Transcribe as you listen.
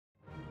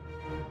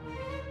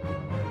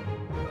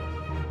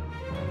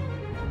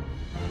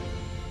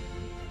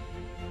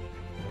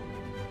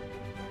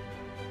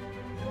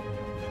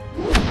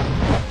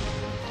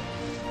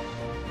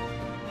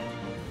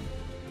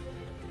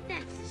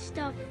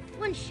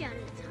one shot at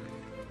a time.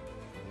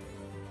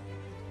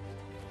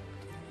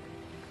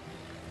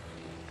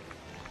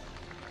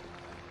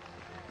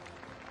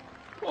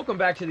 Welcome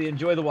back to the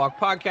Enjoy the Walk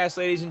podcast,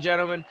 ladies and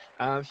gentlemen.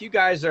 If you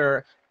guys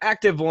are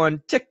active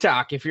on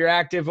TikTok, if you're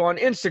active on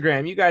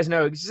Instagram, you guys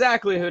know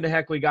exactly who the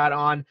heck we got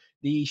on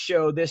the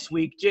show this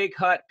week. Jake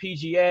Hutt,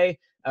 PGA,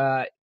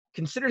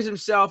 considers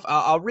himself,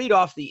 I'll read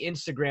off the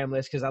Instagram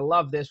list because I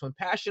love this one,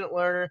 passionate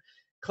learner,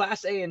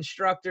 Class A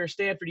instructor,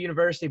 Stanford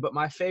University, but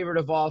my favorite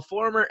of all,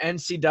 former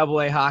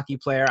NCAA hockey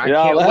player. I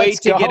can't wait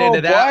to get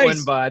into that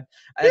one, bud.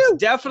 That's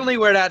definitely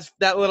where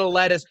that little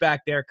lettuce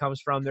back there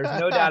comes from. There's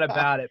no doubt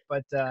about it.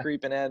 But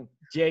creeping in.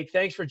 Jake,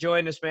 thanks for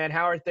joining us, man.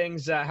 How are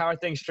things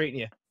treating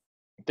you?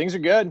 Things are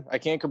good. I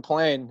can't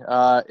complain.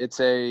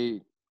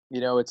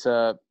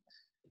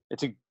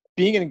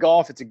 Being in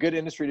golf, it's a good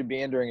industry to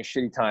be in during a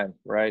shitty time,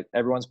 right?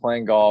 Everyone's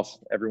playing golf.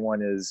 Everyone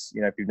is,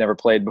 if you've never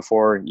played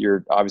before,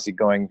 you're obviously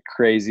going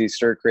crazy,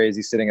 stir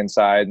crazy, sitting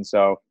inside. And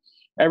so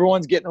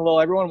everyone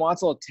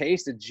wants a little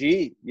taste of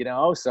G,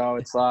 so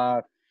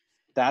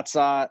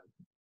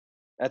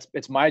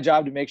it's my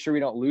job to make sure we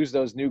don't lose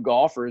those new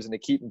golfers and to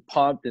keep them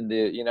pumped and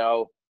to,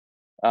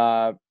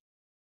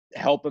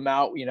 help them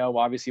out.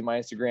 Obviously my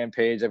Instagram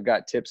page, I've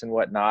got tips and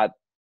whatnot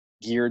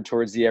geared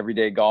towards the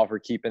everyday golfer,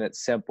 keeping it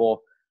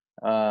simple.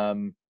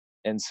 And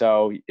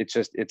so it's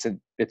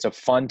a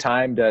fun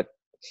time to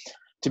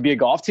be a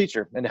golf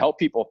teacher and to help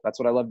people. That's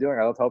what I love doing.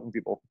 I love helping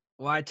people.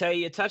 Well, I tell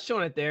you touched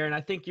on it there, and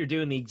I think you're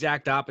doing the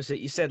exact opposite.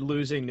 You said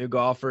losing new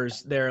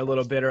golfers there a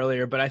little bit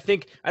earlier, but I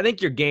think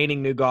you're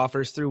gaining new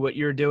golfers through what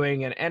you're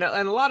doing, and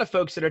a lot of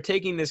folks that are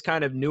taking this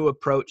kind of new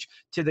approach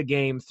to the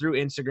game through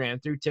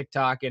Instagram, through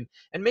TikTok, and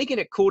making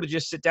it cool to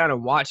just sit down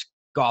and watch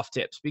golf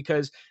tips,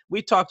 because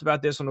we talked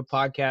about this on the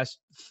podcast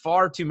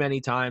far too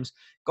many times.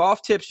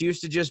 Golf tips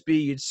used to just be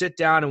you'd sit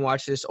down and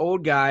watch this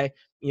old guy,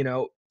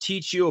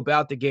 teach you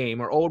about the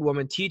game, or old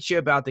woman teach you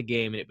about the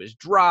game. And it was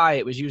dry.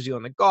 It was usually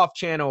on the Golf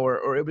Channel,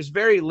 or it was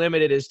very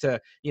limited as to,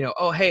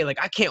 oh, hey, like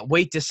I can't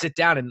wait to sit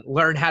down and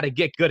learn how to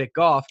get good at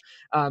golf.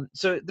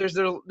 So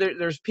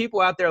there's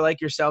people out there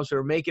like yourselves who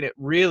are making it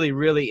really,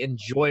 really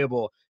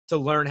enjoyable to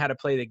learn how to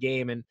play the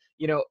game. And,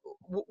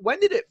 when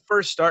did it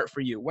first start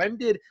for you? When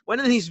did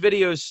these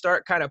videos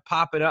start kind of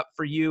popping up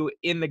for you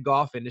in the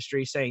golf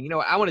industry saying,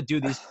 I want to do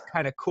these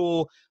kind of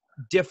cool,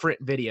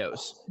 different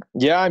videos?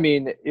 Yeah. I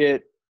mean,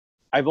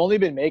 I've only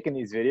been making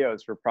these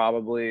videos for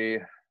probably,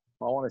 I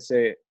want to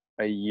say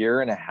a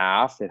year and a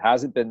half. It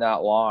hasn't been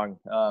that long.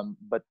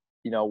 But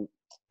the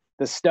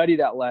study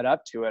that led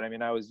up to it, I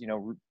mean, I was,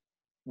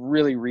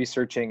 really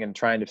researching and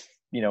trying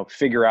to,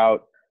 figure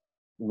out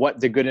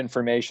what the good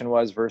information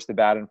was versus the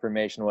bad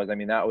information was. I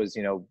mean, that was,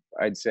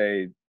 I'd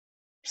say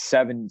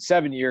 7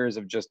 years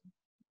of just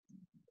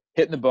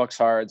hitting the books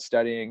hard,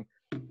 studying,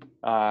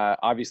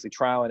 obviously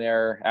trial and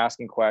error,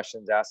 asking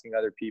questions, asking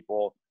other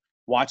people,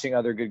 watching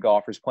other good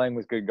golfers, playing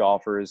with good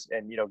golfers,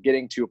 and,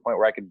 getting to a point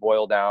where I could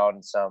boil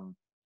down some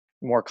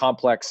more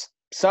complex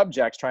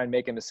subjects, try and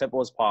make them as simple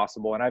as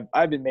possible. And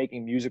I've been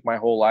making music my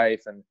whole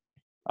life. And,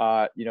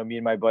 me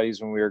and my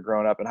buddies, when we were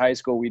growing up in high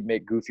school, we'd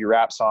make goofy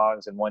rap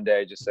songs. And one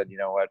day I just said, you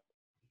know what,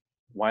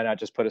 why not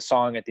just put a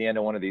song at the end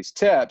of one of these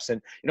tips?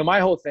 And, my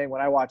whole thing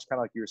when I watched, kind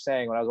of like you were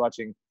saying, when I was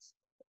watching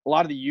a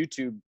lot of the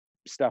YouTube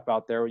stuff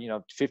out there,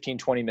 15,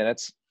 20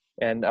 minutes.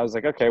 And I was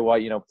like, okay, well,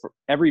 for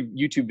every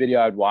YouTube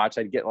video I'd watch,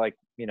 I'd get like,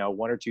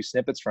 1 or 2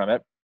 snippets from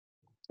it.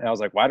 And I was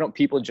like, why don't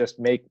people just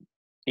make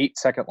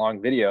 8-second long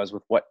videos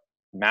with what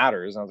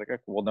matters? And I was like,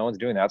 okay, well, no one's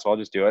doing that, so I'll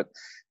just do it.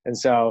 And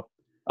so,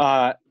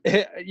 the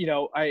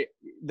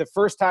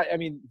first time,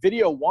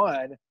 video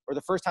one, or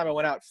the first time I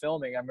went out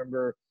filming, I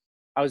remember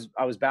I was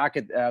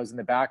in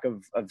the back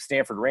of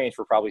Stanford Range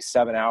for probably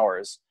 7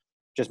 hours,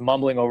 just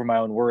mumbling over my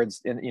own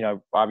words. And,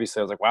 obviously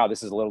I was like, wow,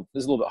 this is a little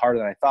bit harder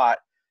than I thought.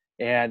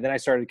 And then I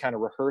started kind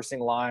of rehearsing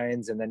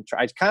lines, and then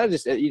I kind of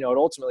just,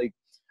 ultimately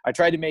I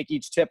tried to make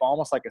each tip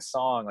almost like a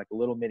song, like a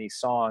little mini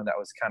song that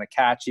was kind of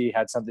catchy,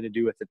 had something to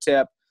do with the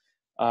tip,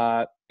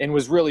 and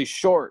was really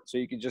short. So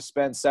you could just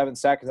spend 7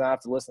 seconds and not have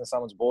to listen to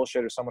someone's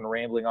bullshit or someone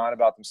rambling on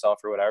about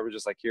themselves or whatever.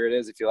 Just like, here it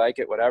is. If you like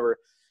it, whatever,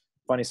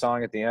 funny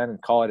song at the end,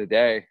 and call it a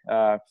day.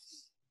 Yeah,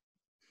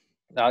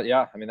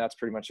 that's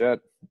pretty much it.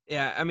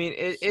 Yeah.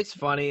 It's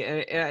funny.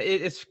 And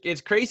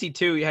it's crazy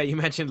too. Yeah. You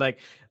mentioned like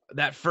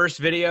that first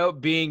video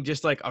being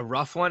just like a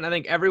rough one. I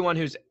think everyone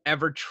who's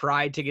ever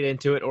tried to get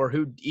into it, or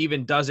who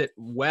even does it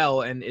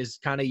well and is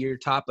kind of your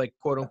top, like,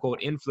 quote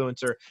unquote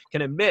influencer,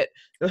 can admit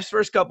those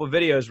first couple of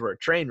videos were a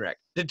train wreck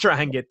to try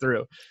and get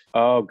through.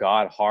 Oh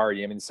God, hard.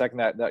 The second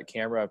that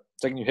camera,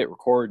 second you hit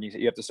record and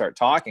you have to start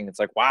talking, it's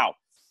like, wow,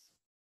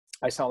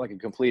 I sound like a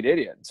complete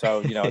idiot.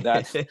 So,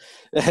 that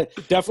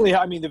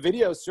definitely, the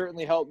videos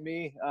certainly helped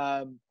me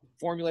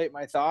formulate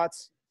my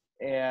thoughts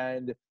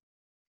and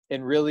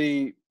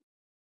really,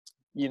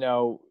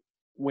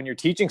 when you're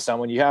teaching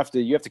someone, you have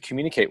to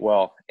communicate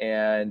well.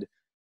 And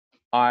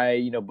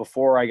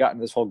before I got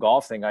into this whole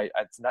golf thing,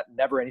 it's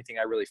never anything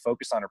I really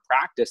focused on or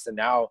practiced. And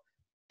now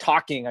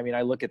talking. I mean,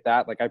 I look at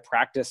that, like I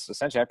practice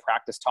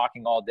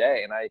talking all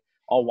day, and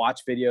I'll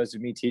watch videos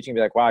of me teaching and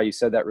be like, wow, you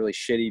said that really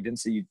shitty. You didn't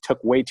say, you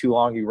took way too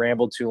long. You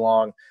rambled too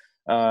long.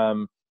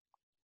 And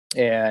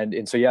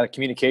so, yeah, the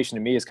communication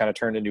to me has kind of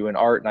turned into an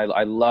art. And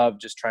I love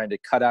just trying to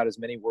cut out as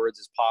many words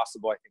as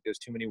possible. I think there's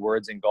too many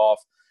words in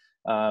golf.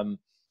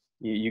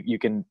 You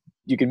can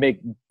make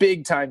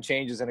big time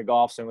changes in a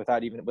golf swing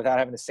without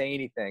having to say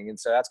anything. And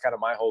so that's kind of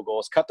my whole goal,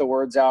 is cut the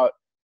words out,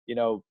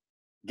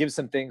 give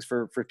some things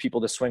for people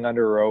to swing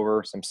under or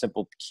over, some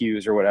simple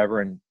cues or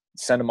whatever, and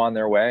send them on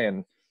their way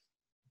and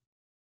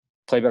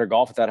play better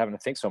golf without having to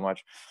think so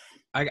much.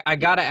 I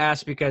gotta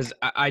ask, because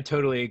I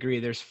totally agree.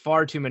 There's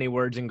far too many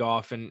words in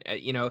golf, and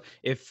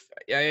if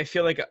I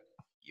feel like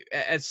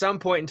at some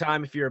point in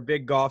time, if you're a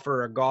big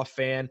golfer or a golf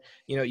fan,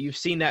 you've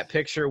seen that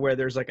picture where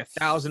there's like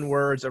 1,000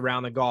 words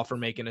around the golfer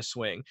making a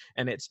swing,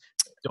 and it's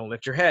don't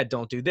lift your head,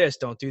 don't do this,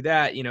 don't do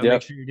that, Yep.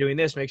 Make sure you're doing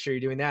this, make sure you're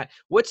doing that.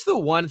 What's the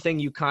one thing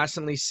you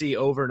constantly see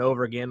over and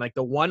over again, like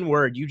the one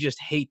word you just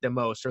hate the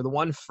most, or the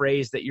one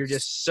phrase that you're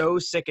just so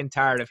sick and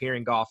tired of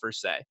hearing golfers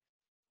say?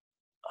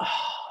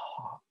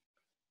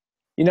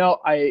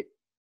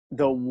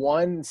 The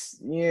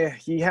ones, yeah,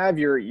 you have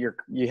your,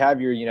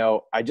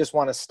 I just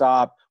want to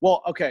stop.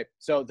 Well, okay.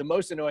 So the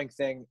most annoying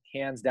thing,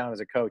 hands down, as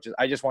a coach, is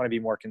I just want to be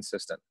more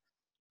consistent.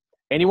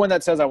 Anyone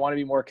that says I want to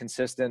be more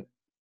consistent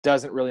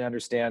doesn't really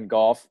understand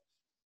golf.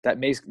 That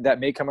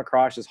may come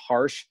across as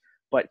harsh,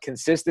 but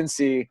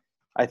consistency,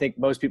 I think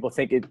most people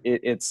think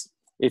it's,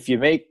 if you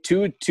make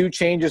two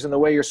changes in the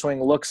way your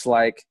swing looks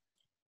like,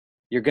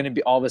 you're going to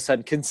be all of a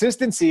sudden.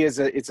 Consistency is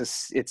it's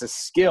a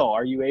skill.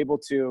 Are you able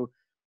to,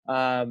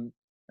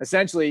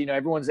 essentially,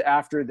 everyone's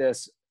after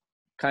this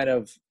kind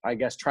of, I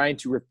guess, trying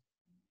to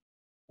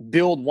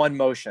build one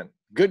motion.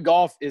 Good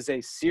golf is a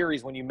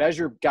series. When you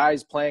measure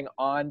guys playing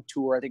on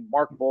tour, I think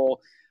Mark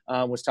Bowl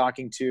was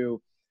talking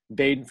to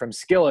Baden from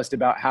Skillest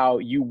about how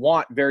you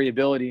want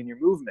variability in your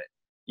movement.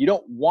 You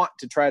don't want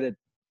to try to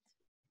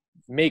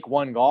make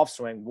one golf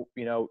swing.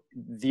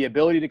 The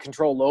ability to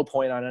control low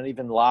point on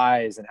uneven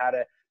lies, and how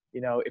to,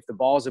 if the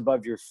ball's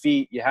above your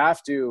feet,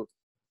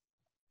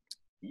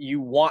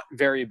 you want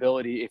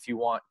variability if you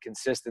want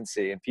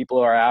consistency. And people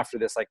are after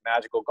this like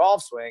magical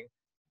golf swing.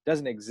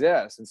 Doesn't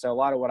exist. And so a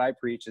lot of what I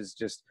preach is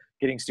just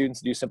getting students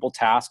to do simple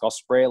tasks. I'll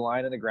spray a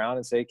line in the ground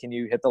and say, can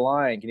you hit the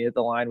line? Can you hit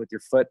the line with your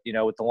foot,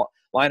 with the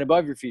line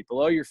above your feet,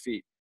 below your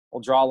feet?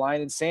 We'll draw a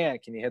line in sand.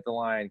 Can you hit the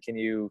line? Can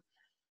you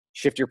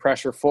shift your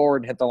pressure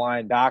forward and hit the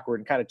line backward,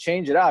 and kind of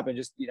change it up? And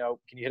just,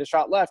 can you hit a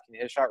shot left? Can you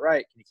hit a shot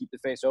right? Can you keep the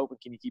face open?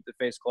 Can you keep the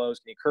face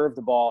closed? Can you curve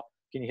the ball?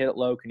 Can you hit it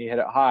low? Can you hit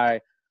it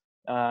high?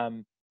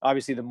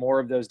 Obviously, the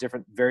more of those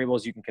different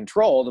variables you can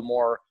control, the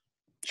more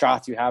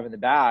shots you have in the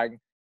bag.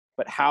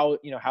 But how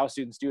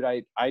students do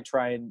it, I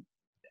try and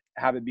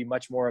have it be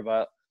much more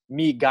of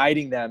me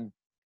guiding them.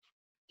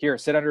 Here,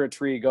 sit under a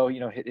tree, go,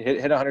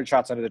 hit 100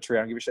 shots under the tree.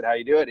 I don't give a shit how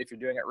you do it. If you're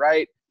doing it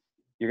right,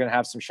 you're going to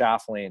have some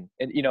shaft lean.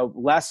 And,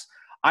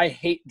 I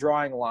hate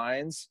drawing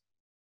lines,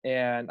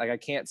 and like, I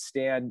can't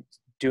stand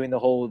doing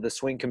the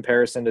swing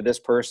comparison to this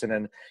person,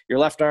 and your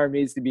left arm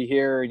needs to be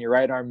here and your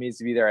right arm needs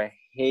to be there. I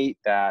hate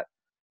that.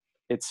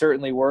 It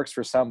certainly works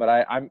for some, but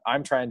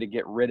I'm trying to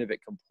get rid of it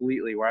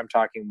completely, where I'm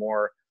talking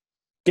more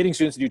getting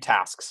students to do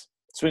tasks.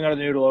 Swing under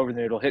the noodle, over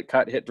the noodle, hit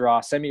cut, hit draw,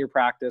 send me your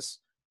practice,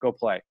 go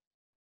play.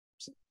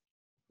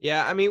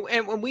 Yeah, I mean,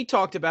 and when we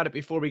talked about it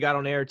before we got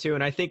on air too,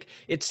 and I think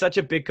it's such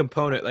a big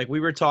component. Like,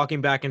 we were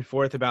talking back and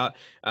forth about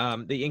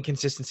the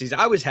inconsistencies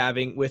I was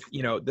having with,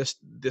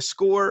 the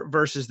score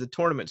versus the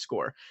tournament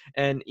score.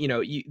 And,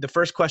 the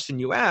first question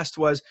you asked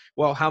was,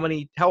 well,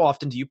 how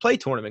often do you play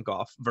tournament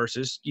golf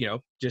versus,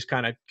 just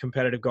kind of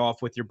competitive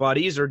golf with your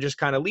buddies, or just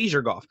kind of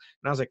leisure golf?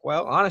 And I was like,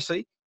 well,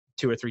 honestly,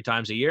 2 or 3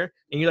 times a year.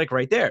 And you're like,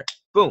 right there,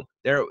 boom,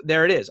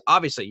 there it is.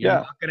 Obviously, you're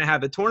not going to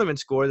have the tournament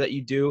score that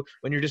you do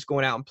when you're just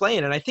going out and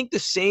playing. And I think the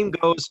same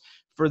goes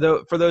for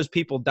those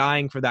people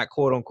dying for that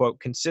quote unquote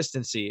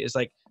consistency. Is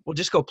like, well,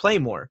 just go play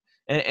more.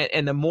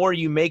 And the more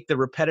you make the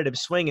repetitive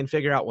swing and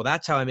figure out, well,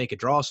 that's how I make a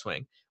draw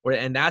swing,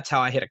 and that's how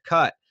I hit a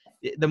cut,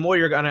 the more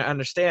you're going to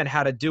understand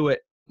how to do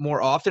it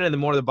more often, and the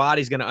more the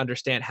body's going to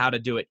understand how to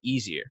do it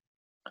easier.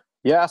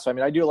 Yeah. So, I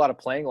mean, I do a lot of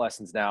playing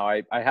lessons now.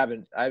 I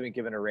haven't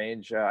given a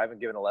range. I haven't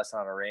given a lesson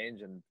on a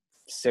range in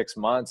 6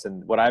 months.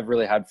 And what I've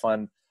really had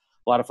a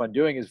lot of fun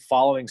doing is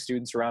following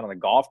students around on the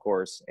golf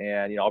course.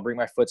 And, I'll bring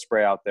my foot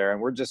spray out there,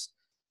 and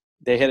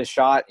they hit a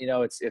shot,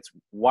 it's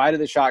why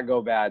did the shot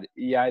go bad?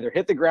 You either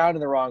hit the ground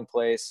in the wrong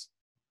place,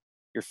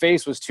 your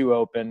face was too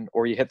open,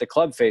 or you hit the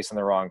club face in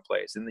the wrong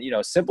place. And,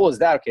 simple as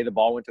that. Okay, the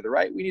ball went to the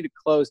right. We need to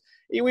close.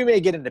 We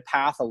may get into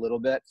path a little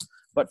bit,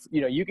 but,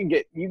 you can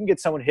get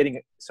someone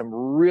hitting some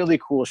really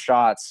cool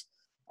shots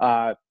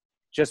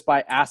just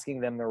by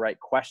asking them the right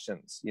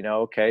questions.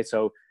 Okay,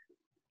 so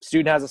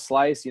student has a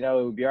slice, it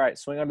would be all right,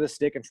 swing under the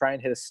stick and try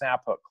and hit a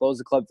snap hook. Close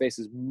the club face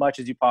as much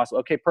as you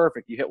possibly. Okay,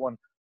 perfect. You hit one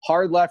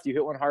hard left, you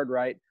hit one hard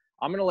right.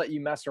 I'm going to let you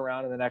mess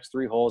around in the next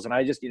 3 holes. And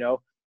I just, we're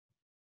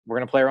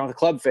going to play around with the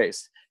club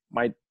face.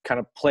 Might kind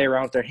of play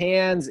around with their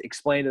hands,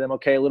 explain to them,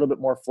 okay, a little bit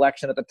more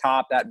flexion at the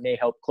top. That may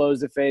help close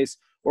the face.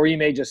 or you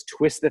may just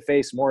twist the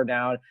face more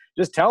down.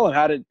 Just tell them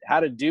how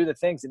to do the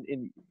things.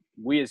 And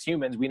we as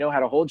humans, we know how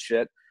to hold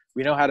shit.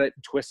 We know how to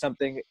twist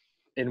something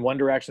in one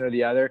direction or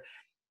the other.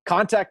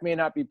 Contact may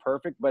not be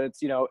perfect, but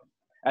it's,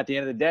 at the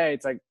end of the day,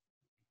 it's like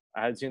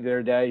I had seen the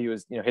other day, he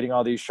was, hitting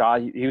all these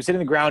shots. He was hitting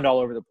the ground all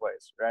over the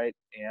place, right?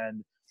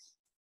 And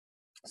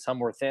some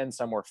were thin,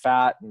 some were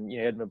fat, and he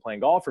hadn't been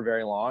playing golf for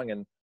very long.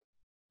 And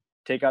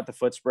take out the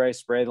foot spray,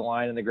 spray the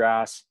line in the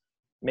grass,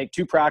 make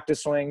 2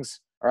 practice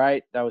swings. All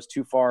right, that was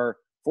too far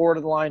forward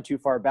of the line, too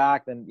far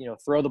back. Then,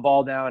 throw the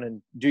ball down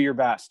and do your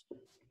best.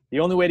 The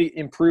only way to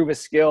improve a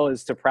skill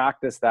is to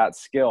practice that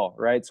skill,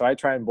 right? So I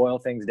try and boil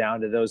things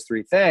down to those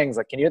 3 things.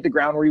 Like, can you hit the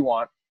ground where you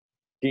want?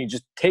 Can you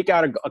just take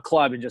out a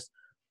club and just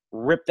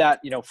rip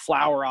that,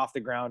 flower off the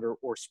ground,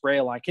 or spray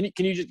a line? Can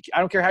you just, I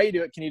don't care how you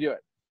do it, can you do it?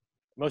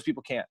 Most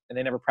people can't, and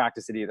they never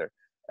practice it either.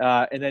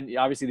 And then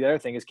obviously the other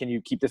thing is, can you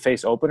keep the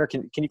face open, or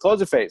can you close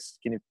the face?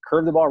 Can you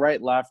curve the ball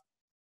right, left?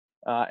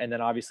 And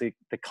then obviously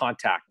the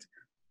contact.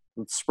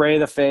 Spray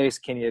the face.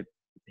 Can you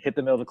hit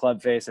the middle of the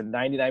club face? And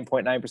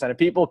 99.9% of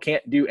people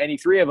can't do any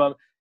 3 of them,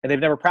 and they've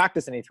never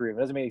practiced any 3 of them.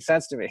 It doesn't make any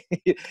sense to me.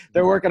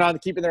 They're working on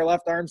keeping their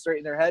left arm straight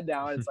and their head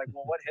down. It's like,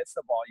 well, what hits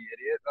the ball, you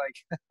idiot?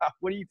 Like,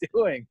 what are you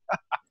doing?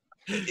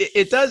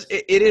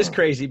 It is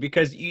crazy,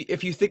 because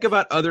if you think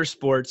about other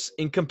sports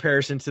in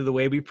comparison to the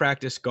way we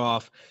practice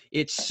golf,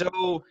 it's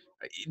so,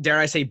 dare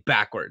I say,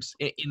 backwards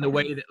in the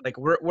way that, like,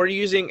 we're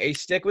using a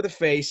stick with a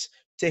face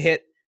to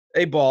hit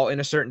a ball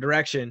in a certain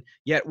direction,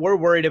 yet we're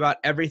worried about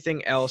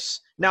everything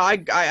else. Now, I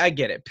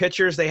get it.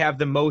 Pitchers, they have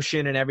the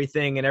motion and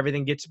everything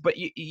gets, but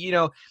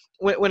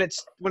when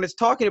it's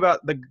talking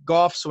about the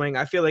golf swing,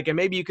 I feel like, and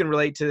maybe you can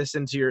relate to this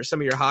into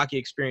some of your hockey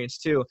experience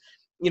too.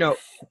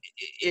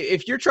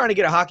 If you're trying to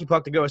get a hockey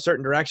puck to go a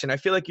certain direction, I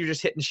feel like you're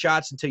just hitting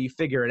shots until you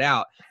figure it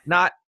out,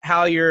 not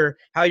how your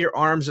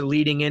arms are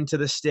leading into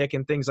the stick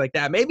and things like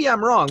that. Maybe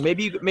I'm wrong.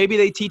 Maybe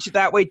they teach it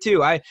that way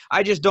too. I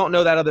just don't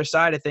know that other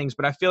side of things,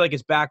 but I feel like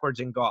it's backwards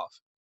in golf.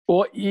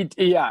 Well,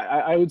 yeah,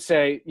 I would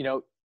say,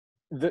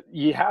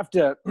 you have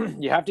to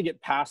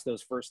get past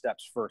those first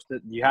steps first.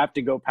 You have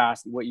to go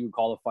past what you would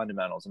call the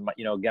fundamentals. And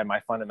again, my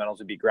fundamentals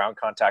would be ground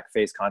contact,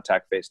 face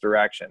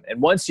direction. And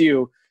once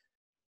you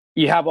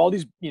have all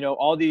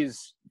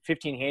these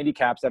 15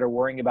 handicaps that are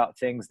worrying about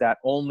things that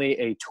only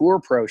a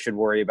tour pro should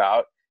worry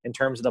about in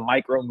terms of the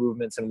micro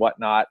movements and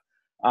whatnot,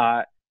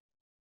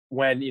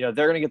 when, they're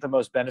going to get the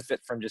most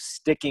benefit from just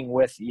sticking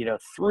with,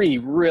 3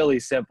 really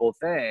simple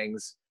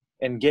things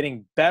and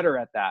getting better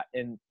at that.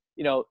 And,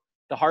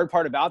 the hard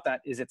part about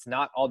that is it's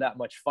not all that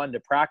much fun to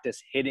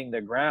practice hitting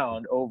the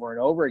ground over and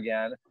over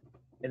again.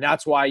 And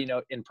that's why,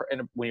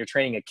 when you're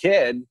training a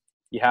kid,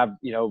 you have,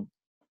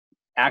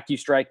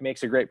 AccuStrike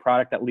makes a great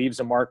product that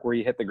leaves a mark where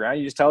you hit the ground.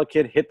 You just tell a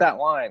kid, hit that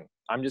line.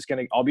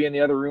 I'll be in the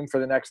other room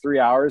for the next 3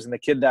 hours. And the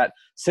kid that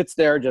sits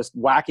there just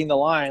whacking the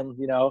line,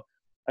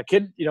 a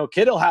kid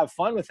will have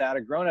fun with that.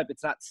 A grown-up,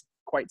 it's not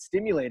quite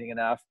stimulating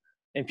enough.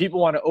 And people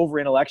want to over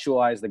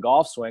intellectualize the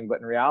golf swing. But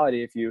in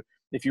reality, if you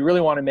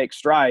really want to make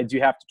strides,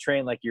 you have to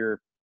train like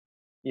you're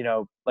a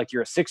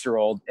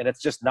 6-year-old. And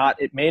it's just not,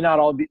 it may not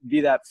all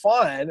be that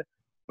fun,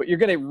 but you're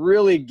going to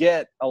really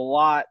get a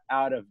lot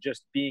out of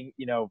just being,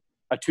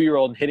 a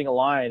 2-year-old and hitting a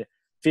line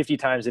 50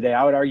 times a day.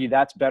 I would argue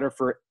that's better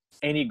for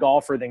any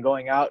golfer than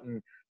going out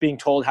and being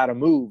told how to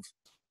move.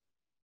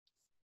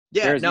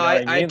 Yeah, no,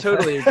 I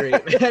totally agree.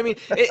 I mean,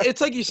 it's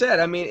like you said.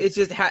 I mean, it's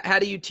just how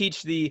do you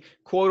teach the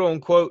quote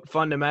unquote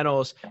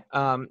fundamentals,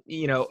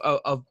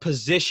 of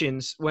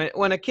positions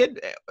when a kid,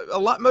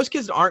 most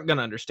kids aren't going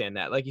to understand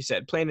that, like you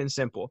said, plain and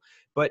simple.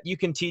 But you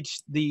can teach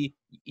the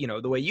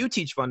way you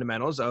teach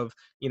fundamentals of,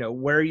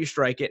 where you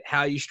strike it,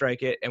 how you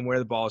strike it, and where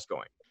the ball is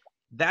going.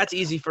 That's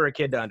easy for a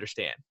kid to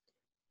understand.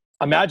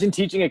 Imagine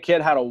teaching a kid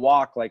how to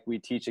walk like we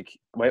teach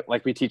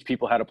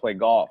people how to play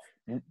golf.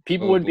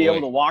 People wouldn't be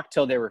able to walk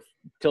till they were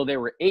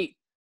 8.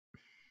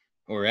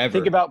 Or ever.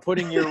 Think about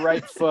putting your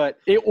right foot,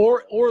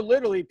 or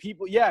literally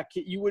people. Yeah,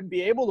 you wouldn't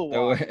be able to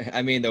walk.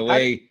 The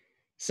way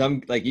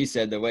some, like you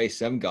said, the way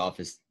some golf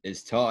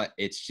is taught,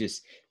 it's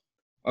just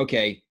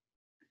okay.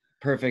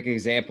 Perfect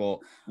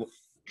example.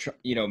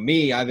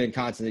 Me, I've been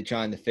constantly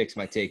trying to fix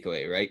my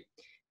takeaway. Right,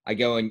 I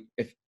go on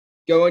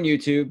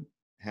YouTube,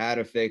 how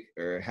to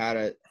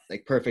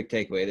perfect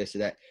takeaway, this or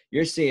that.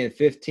 You're seeing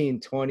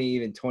 15, 20,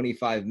 even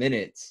 25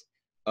 minutes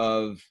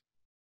of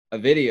a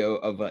video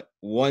of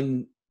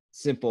one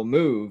simple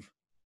move.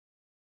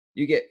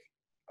 You get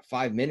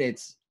 5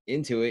 minutes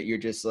into it, you're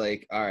just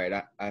like, all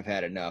right, I've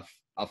had enough.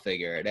 I'll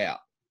figure it out.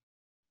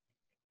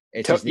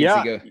 It just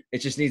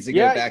needs to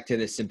go back to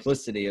the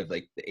simplicity of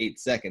like the 8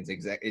 seconds.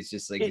 It's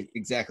just like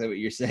exactly what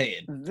you're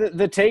saying.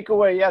 The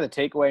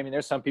takeaway. I mean,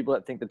 there's some people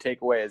that think the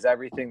takeaway is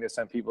everything. There's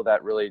some people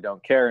that really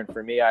don't care. And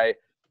for me, I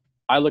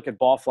look at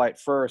ball flight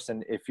first.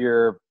 And if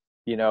you're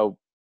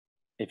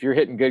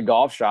hitting good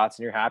golf shots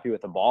and you're happy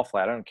with the ball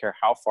flight, I don't care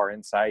how far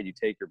inside you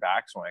take your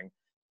backswing.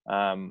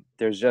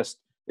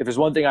 If there's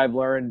one thing I've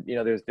learned,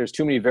 there's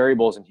too many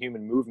variables in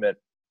human movement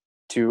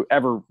to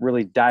ever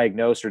really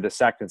diagnose or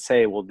dissect and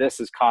say, well, this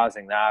is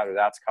causing that or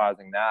that's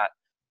causing that.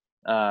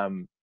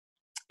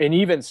 And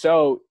even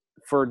so,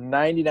 for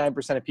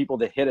 99% of people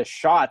to hit a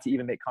shot, to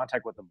even make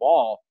contact with the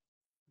ball,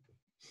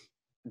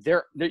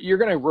 you're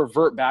going to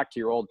revert back to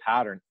your old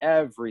pattern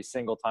every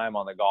single time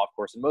on the golf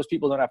course. And most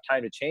people don't have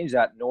time to change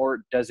that,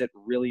 nor does it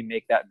really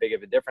make that big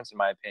of a difference, in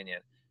my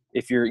opinion.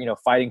 If you're,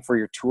 fighting for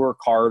your tour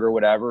card or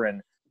whatever,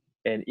 and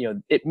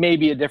it may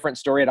be a different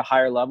story at a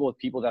higher level with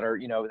people that are,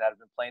 that have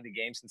been playing the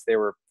game since they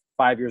were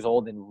 5 years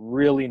old and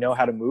really know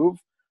how to move.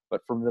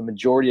 But from the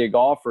majority of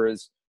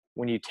golfers,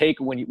 when you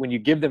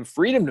give them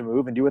freedom to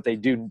move and do what they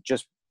do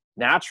just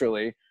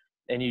naturally,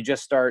 and you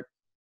just start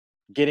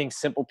getting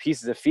simple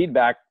pieces of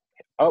feedback,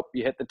 oh,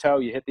 you hit the toe,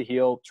 you hit the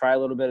heel, try a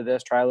little bit of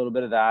this, try a little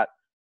bit of that.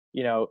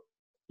 You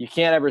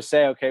can't ever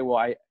say, okay, well,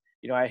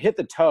 I hit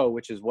the toe,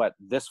 which is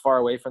this far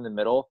away from the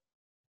middle.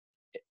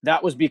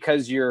 That was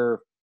because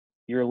your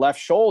left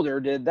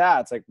shoulder did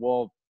that. It's like,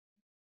 well,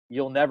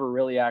 you'll never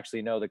really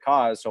actually know the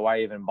cause, so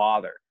why even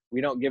bother? We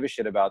don't give a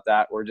shit about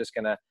that. We're just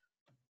going to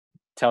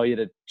tell you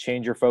to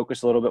change your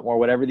focus a little bit more,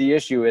 whatever the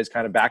issue is,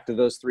 kind of back to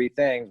those three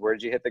things. Where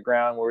did you hit the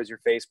ground? Where was your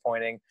face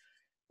pointing?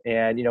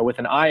 And, with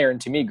an iron,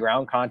 to me,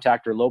 ground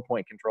contact or low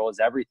point control is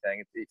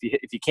everything.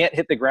 If you can't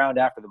hit the ground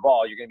after the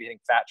ball, you're going to be hitting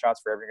fat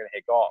shots forever. You're going to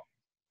hit golf.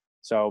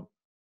 So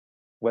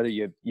whether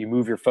you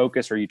move your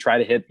focus or you try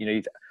to hit,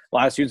 a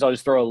lot of students, I'll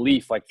just throw a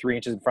leaf like 3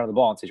 inches in front of the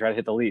ball and say, try to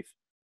hit the leaf.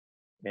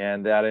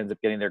 And that ends up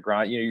getting their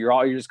ground.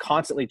 You're just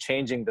constantly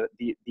changing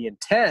the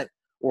intent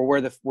or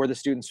where the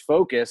student's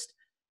focused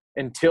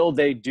until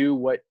they do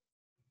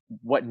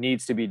what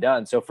needs to be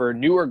done. So for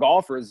newer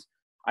golfers,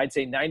 I'd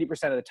say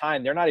 90% of the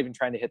time, they're not even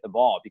trying to hit the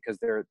ball because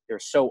they're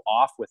so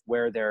off with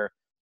where their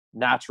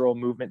natural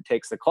movement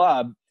takes the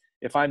club.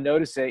 If I'm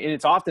noticing, and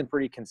it's often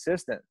pretty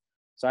consistent.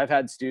 So I've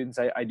had students,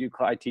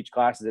 I teach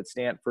classes at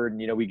Stanford,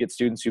 and, we get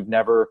students who've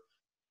never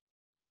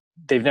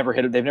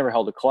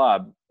held a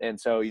club. And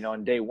so,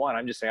 on day one,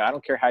 I'm just saying, I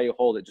don't care how you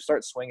hold it, just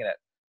start swinging it.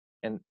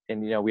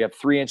 And we have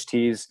 3-inch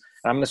tees.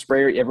 I'm going to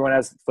spray everyone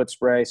has foot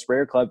spray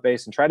your club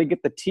face, and try to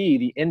get the tee,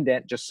 the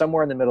indent, just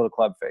somewhere in the middle of the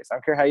club face. I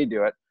don't care how you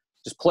do it.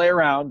 Just play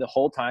around the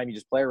whole time. You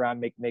just play around,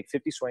 make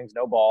 50 swings,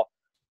 no ball.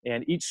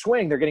 And each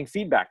swing, they're getting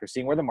feedback. They're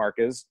seeing where the mark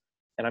is.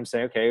 And I'm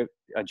saying, okay,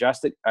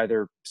 adjust it.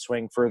 Either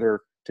swing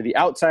further to the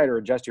outside or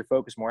adjust your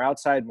focus more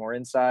outside, more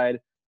inside,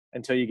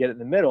 until you get it in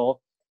the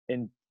middle.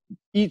 And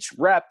each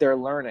rep, they're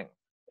learning.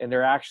 And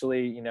they're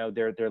actually,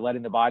 they're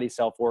letting the body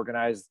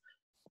self-organize.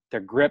 Their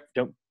grip,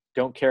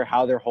 don't care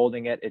how they're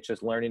holding it. It's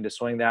just learning to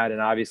swing that.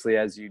 And obviously,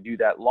 as you do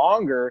that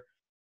longer,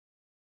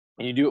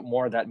 and you do it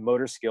more, that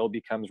motor skill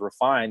becomes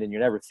refined and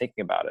you're never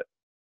thinking about it.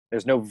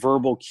 There's no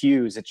verbal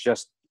cues. It's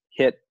just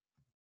hit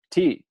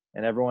tee,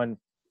 and everyone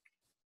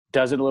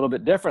does it a little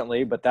bit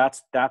differently, but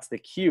that's the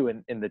cue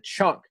in the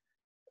chunk.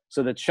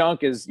 So the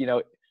chunk is,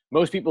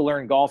 most people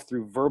learn golf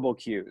through verbal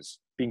cues,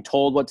 being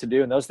told what to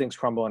do, and those things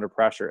crumble under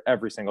pressure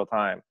every single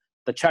time.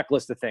 The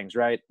checklist of things,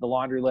 right? The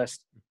laundry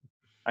list.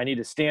 I need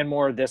to stand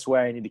more this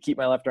way. I need to keep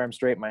my left arm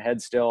straight, my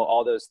head still,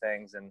 all those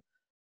things. And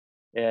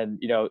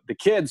the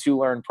kids who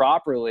learn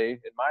properly,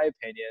 in my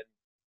opinion,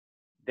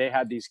 they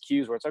had these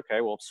cues where it's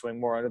okay, well, swing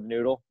more under the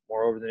noodle,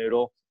 more over the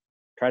noodle,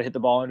 try to hit the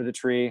ball under the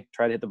tree,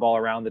 try to hit the ball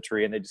around the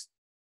tree. And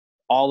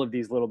all of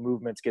these little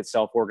movements get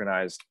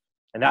self-organized.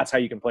 And that's how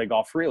you can play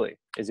golf freely,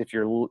 is if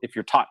you're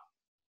taught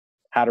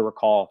how to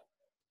recall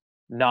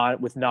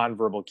with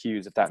nonverbal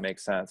cues, if that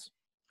makes sense.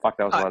 Fuck,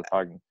 that was a lot of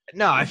talking.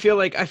 No, I feel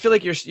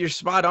like you're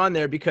spot on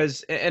there,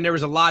 because, and there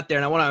was a lot there,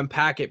 and I want to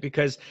unpack it,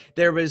 because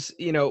there was,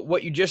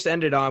 what you just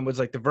ended on was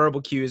like the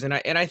verbal cues. And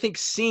I think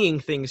seeing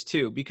things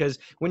too, because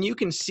when you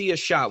can see a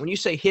shot, when you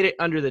say hit it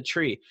under the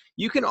tree,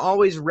 you can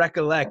always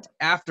recollect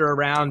after a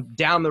round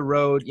down the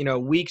road,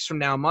 weeks from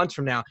now, months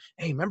from now,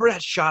 hey, remember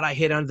that shot I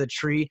hit under the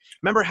tree?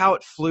 Remember how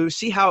it flew?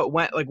 See how it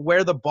went, like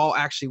where the ball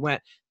actually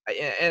went.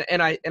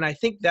 And I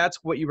think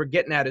that's what you were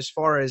getting at, as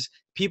far as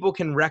people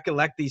can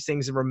recollect these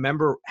things and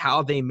remember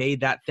how they made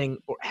that thing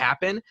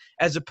happen,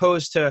 as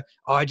opposed to,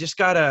 oh, I just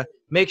got to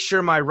make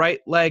sure my right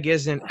leg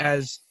isn't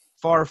as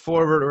far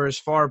forward or as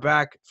far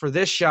back for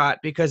this shot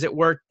because it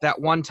worked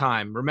that one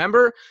time.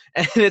 Remember?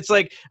 And it's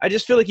like, I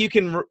just feel like you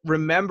can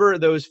remember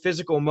those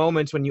physical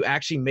moments when you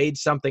actually made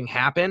something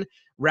happen,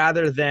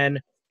 rather than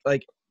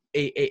like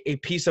a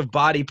piece of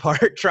body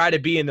part try to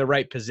be in the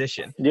right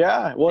position.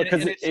 Yeah, well,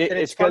 because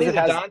it's funny with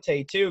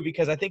Dante too,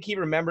 because I think he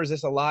remembers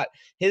this a lot.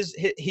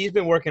 He's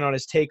been working on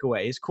his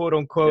takeaway, his quote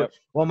unquote. Yep.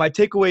 Well, my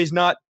takeaway is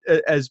not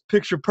as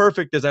picture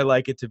perfect as I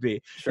like it to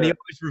be. Sure. And he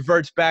always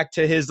reverts back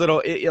to his a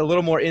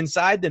little more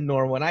inside than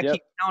normal. And I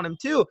keep telling him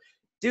too,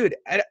 dude,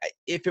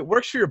 if it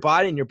works for your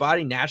body and your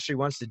body naturally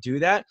wants to do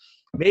that,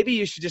 maybe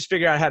you should just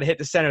figure out how to hit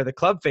the center of the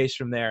club face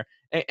from there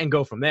and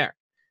go from there.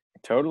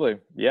 Totally.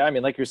 Yeah. I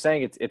mean, like you're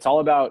saying, it's all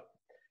about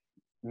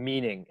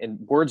meaning, and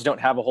words don't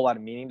have a whole lot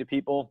of meaning to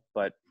people,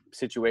 but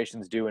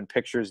situations do, and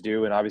pictures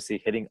do. And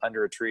obviously hitting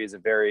under a tree is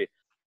it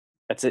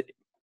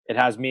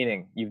has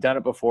meaning. You've done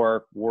it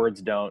before.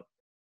 Words don't,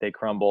 they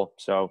crumble.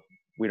 So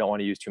we don't want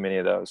to use too many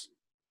of those.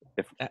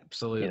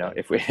 Absolutely.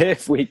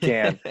 If we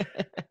can.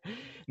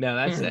 No,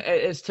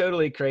 it's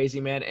totally crazy,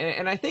 man.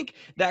 And I think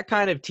that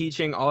kind of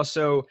teaching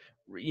also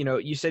you know,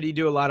 you said you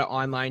do a lot of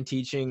online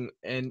teaching,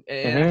 and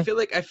I feel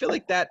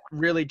like that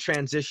really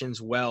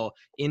transitions well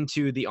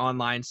into the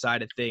online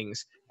side of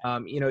things.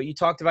 You know, you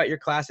talked about your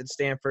class at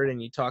Stanford,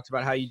 and you talked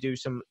about how you do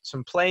some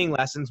playing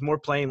lessons, more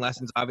playing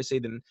lessons, obviously,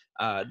 than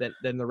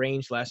the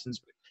range lessons.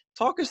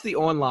 Talk us the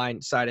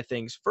online side of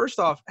things. First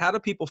off, how do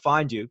people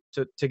find you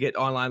to get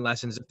online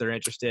lessons if they're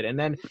interested? And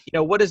then, you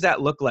know, what does that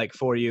look like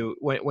for you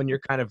when you're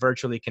kind of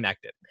virtually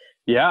connected?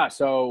 Yeah.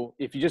 So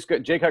if you just go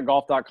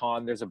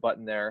jcuttgolf.com, there's a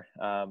button there,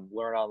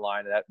 learn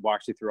online, that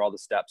walks you through all the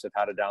steps of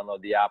how to download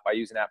the app. I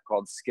use an app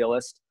called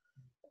Skillist,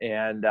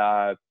 and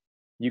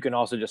you can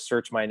also just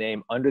search my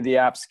name under the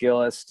app,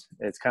 Skillist.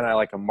 It's kind of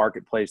like a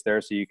marketplace there.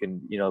 So you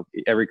can, you know,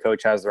 every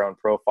coach has their own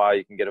profile.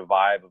 You can get a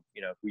vibe of,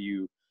 you know,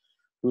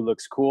 who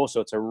looks cool.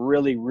 So it's a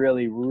really,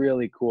 really,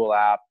 really cool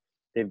app.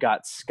 They've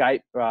got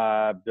Skype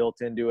built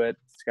into it,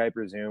 Skype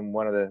or Zoom,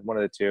 one of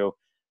the two.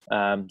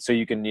 So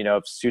you can, you know,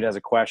 if a student has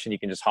a question, you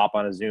can just hop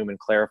on a Zoom and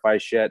clarify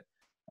shit.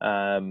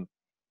 But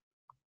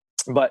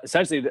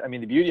essentially, I mean,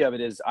 the beauty of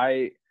it is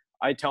I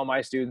tell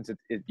my students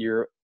that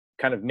you're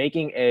kind of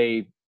making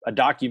a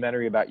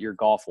documentary about your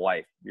golf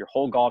life, your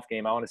whole golf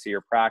game. I want to see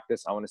your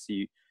practice. I want to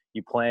see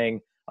you playing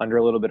under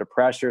a little bit of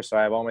pressure. So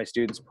I have all my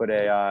students put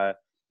a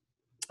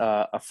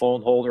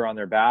phone holder on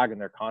their bag, and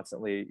they're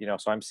constantly, you know,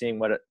 so I'm seeing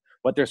what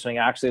their swing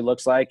actually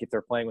looks like if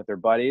they're playing with their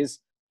buddies.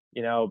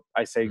 You know,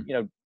 I say, you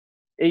know,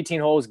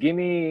 18 holes, give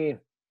me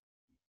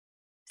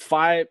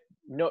five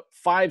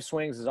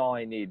swings is all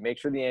I need. Make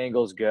sure the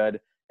angle is good.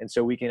 And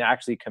so we can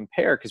actually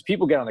compare, because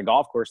people get on the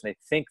golf course and they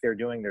think they're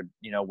doing their,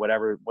 you know,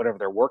 whatever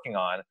they're working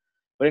on.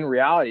 But in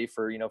reality,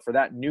 for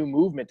that new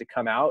movement to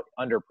come out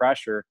under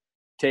pressure,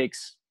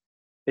 it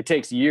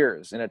takes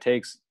years. And it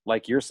takes,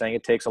 like you're saying,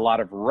 it takes a lot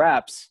of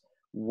reps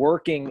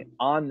working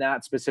on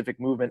that specific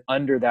movement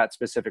under that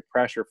specific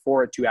pressure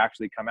for it to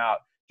actually come out.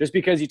 Just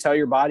because you tell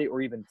your body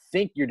or even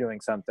think you're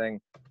doing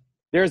something,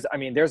 there's I'm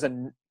going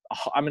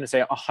to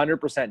say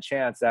 100%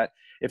 chance that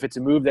if it's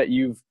a move that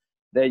you've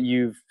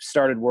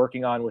started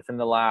working on within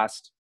the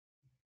last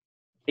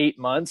 8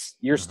 months,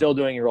 you're still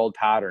doing your old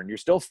pattern. You're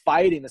still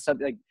fighting the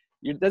something. Like,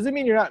 it doesn't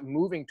mean you're not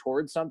moving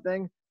towards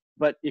something,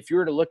 but if you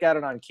were to look at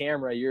it on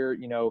camera,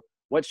 you know,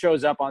 what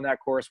shows up on that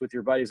course with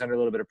your buddies under a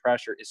little bit of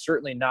pressure is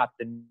certainly not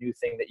the new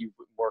thing that you've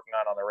been working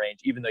on the range,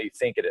 even though you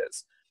think it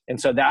is.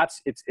 And so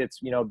it's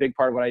you know, a big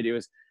part of what I do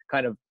is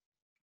kind of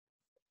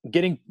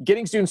getting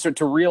students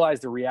to realize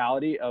the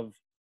reality of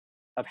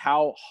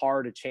how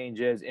hard a change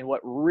is. And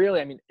what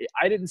really, I mean,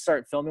 I didn't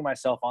start filming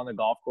myself on the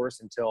golf course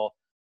until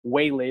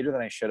way later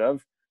than I should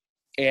have.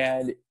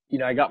 And, you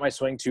know, I got my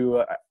swing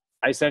to,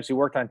 I essentially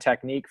worked on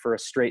technique for a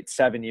straight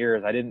 7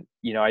 years. I didn't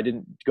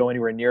go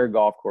anywhere near a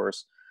golf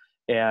course,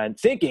 and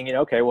thinking, you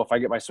know, okay, well, if I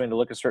get my swing to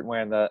look a certain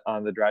way on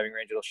the driving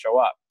range, it'll show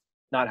up.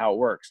 Not how it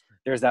works.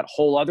 There's that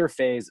whole other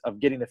phase of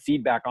getting the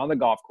feedback on the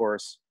golf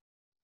course.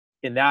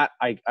 In that,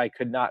 I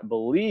could not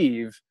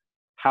believe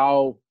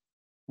how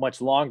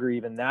much longer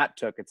even that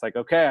took. It's like,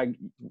 okay,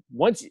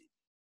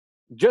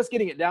 just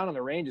getting it down on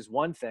the range is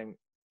one thing.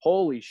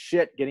 Holy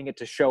shit, getting it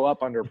to show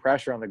up under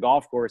pressure on the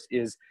golf course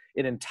is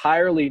an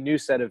entirely new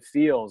set of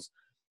feels.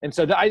 And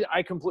so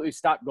I completely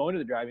stopped going to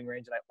the driving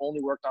range, and I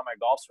only worked on my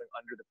golf swing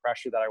under the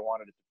pressure that I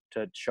wanted it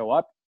to show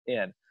up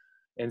in.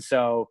 And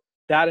so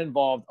that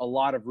involved a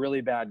lot of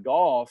really bad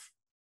golf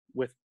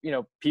with, you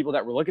know, people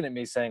that were looking at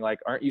me saying, like,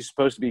 aren't you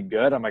supposed to be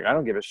good? I'm like, I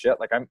don't give a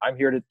shit. Like, I'm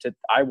here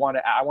I want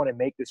to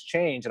make this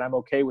change, and I'm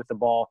okay with the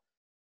ball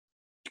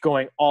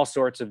going all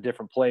sorts of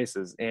different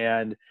places.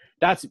 And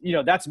that's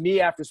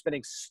me after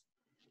spending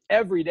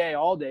every day,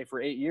 all day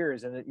for 8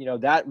 years. And, you know,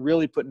 that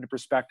really put into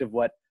perspective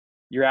what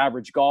your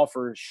average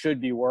golfer should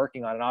be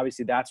working on. And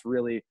obviously that's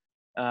really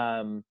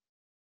had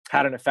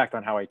an effect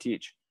on how I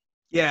teach.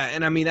 Yeah.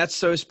 And I mean, that's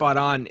so spot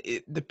on.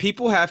 The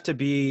people have to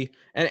be,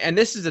 and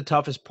this is the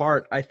toughest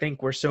part, I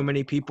think, where so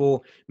many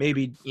people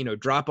maybe, you know,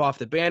 drop off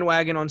the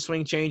bandwagon on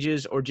swing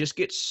changes, or just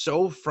get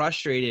so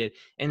frustrated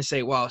and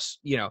say, well,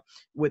 you know,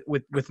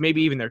 with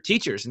maybe even their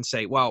teachers, and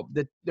say, well,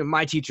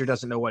 my teacher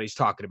doesn't know what he's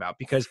talking about,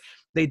 because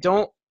they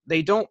don't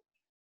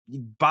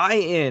buy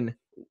in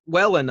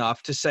well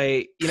enough to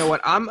say, you know what,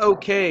 I'm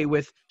okay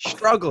with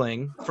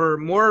struggling for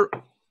more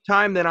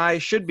time than I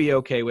should be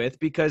okay with,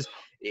 because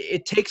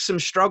it takes some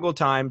struggle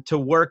time to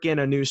work in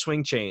a new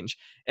swing change,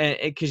 and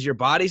because your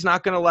body's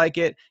not going to like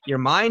it, your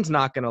mind's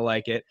not going to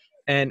like it,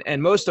 and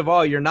most of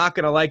all, you're not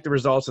going to like the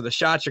results of the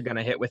shots you're going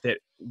to hit with it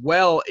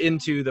well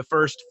into the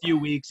first few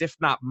weeks, if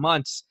not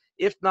months,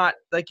 if not,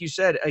 like you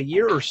said, a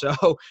year or so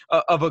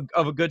of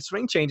a good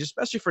swing change,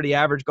 especially for the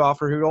average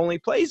golfer who only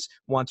plays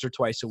once or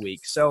twice a week.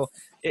 So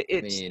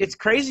it's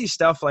crazy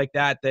stuff like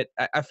that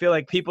I feel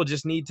like people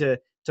just need to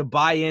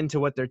buy into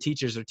what their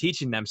teachers are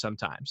teaching them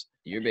sometimes.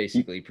 You're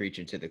basically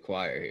preaching to the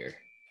choir here.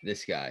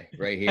 This guy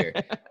right here.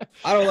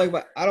 I don't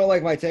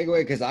like my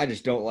takeaway because I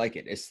just don't like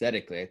it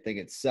aesthetically. I think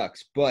it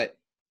sucks. But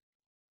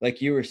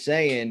like you were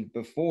saying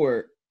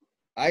before,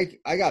 I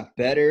got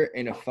better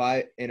in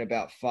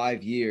about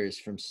 5 years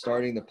from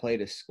starting to play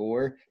to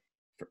score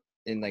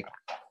in like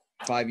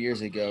 5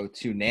 years ago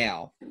to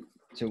now,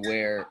 to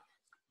where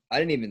I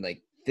didn't even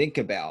like think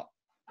about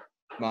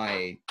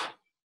my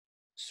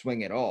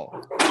swing at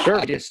all. Sure.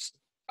 I just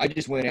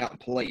went out and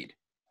played.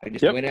 I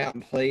just went out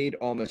and played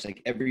almost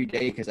like every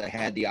day because I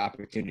had the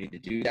opportunity to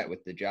do that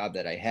with the job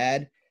that I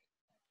had,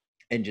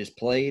 and just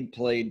played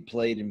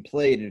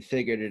and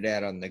figured it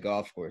out on the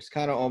golf course.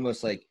 Kind of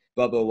almost like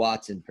Bubba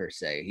Watson per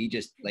se. He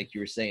just, like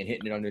you were saying,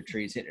 hitting it under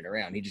trees, hitting it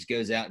around. He just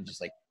goes out and just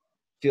like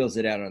feels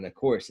it out on the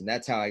course. And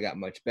that's how I got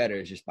much better,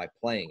 is just by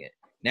playing it.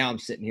 Now I'm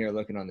sitting here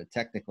looking on the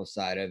technical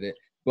side of it.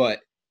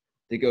 But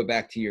to go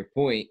back to your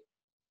point,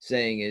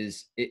 saying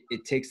is it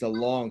takes a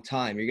long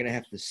time. You're going to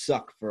have to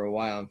suck for a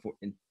while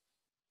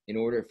in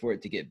order for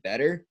it to get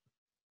better.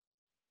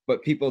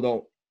 But people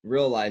don't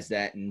realize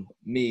that, and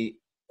me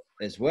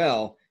as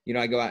well. You know,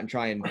 I go out and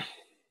try and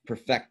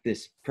perfect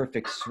this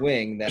perfect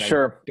swing that I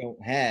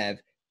don't have.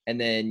 And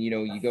then, you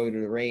know, you go to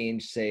the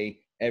range, say,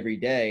 every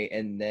day,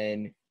 and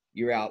then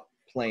you're out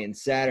playing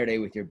Saturday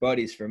with your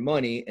buddies for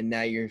money, and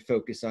now you're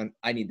focused on,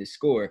 I need to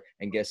score.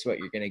 And guess what?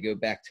 You're going to go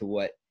back to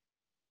what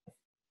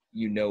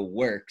you know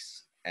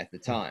works at the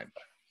time.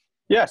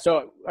 Yeah.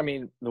 So, I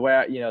mean, the way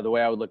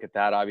I would look at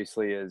that,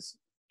 obviously, is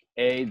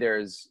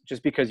there's,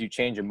 just because you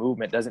change a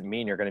movement doesn't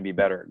mean you're going to be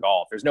better at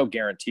golf. There's no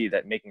guarantee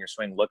that making your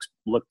swing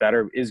look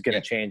better is going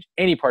to change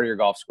any part of your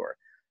golf score.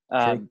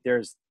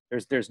 There's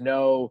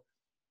no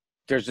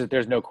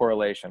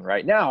correlation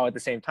right now. At the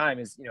same time,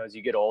 as you know, as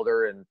you get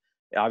older, and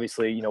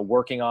obviously, you know,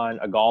 working on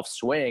a golf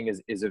swing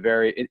is it's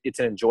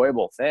an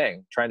enjoyable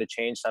thing. Trying to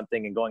change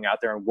something and going out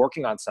there and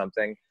working on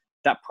something,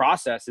 that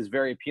process is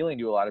very appealing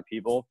to a lot of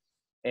people,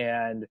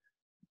 and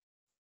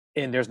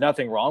there's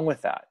nothing wrong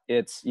with that.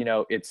 It's, you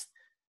know, it's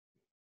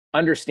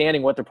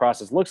understanding what the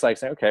process looks like,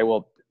 saying, okay,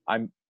 well,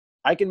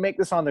 I can make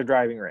this on the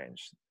driving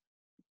range.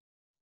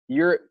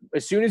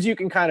 As soon as you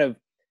can kind of,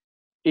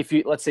 if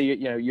you, let's say, you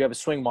know, you have a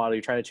swing model,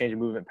 you're trying to change a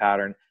movement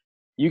pattern,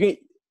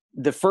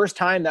 the first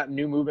time that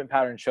new movement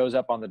pattern shows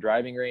up on the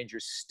driving range,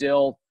 you're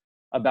still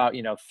about,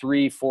 you know,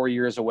 3-4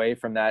 years away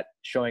from that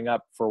showing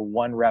up for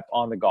one rep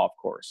on the golf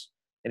course.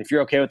 And if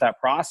you're okay with that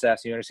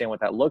process, you understand what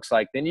that looks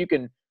like, then you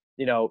can,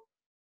 you know,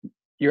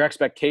 your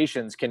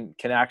expectations can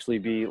actually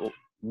be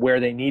where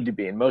they need to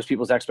be. And most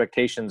people's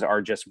expectations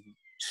are just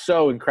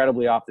so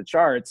incredibly off the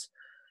charts.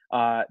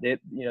 You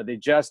know, they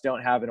just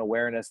don't have an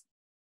awareness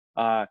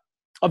of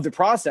the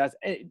process.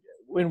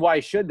 And why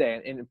should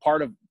they? And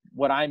part of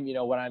what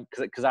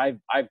because I've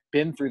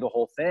been through the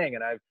whole thing,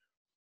 and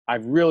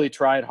I've really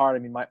tried hard. I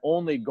mean, my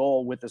only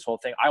goal with this whole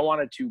thing, I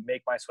wanted to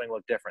make my swing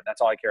look different.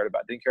 That's all I cared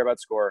about. Didn't care about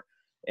score.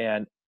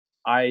 And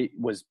I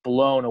was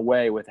blown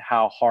away with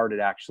how hard it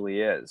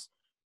actually is.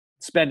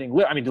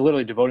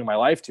 Literally devoting my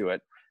life to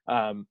it.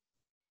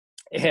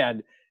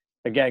 And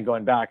again,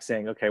 going back,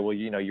 saying, okay, well,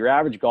 you know, your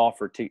average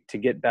golfer to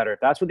get better, if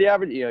that's what the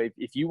average, you know,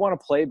 if you want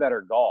to play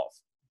better golf,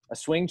 a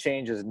swing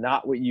change is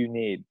not what you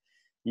need.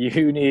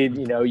 You need,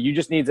 you know, you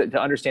just need to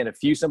understand a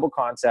few simple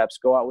concepts,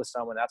 go out with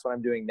someone. That's what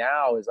I'm doing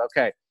now is,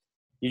 okay,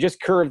 you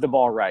just curve the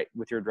ball right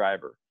with your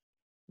driver.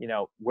 You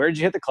know, where did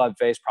you hit the club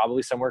face?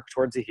 Probably somewhere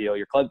towards the heel.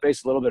 Your club face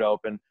is a little bit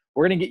open.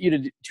 We're going to get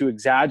you to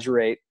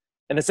exaggerate.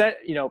 And it's that,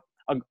 you know,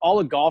 all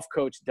a golf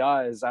coach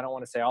does, I don't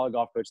want to say all a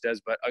golf coach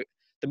does, but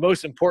the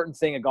most important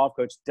thing a golf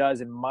coach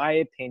does, in my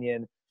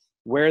opinion,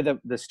 where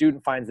the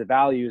student finds the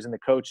value is in the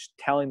coach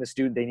telling the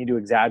student they need to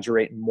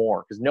exaggerate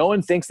more. Because no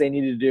one thinks they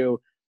need to do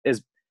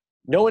is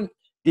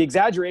the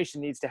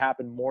exaggeration needs to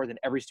happen more than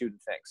every student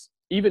thinks.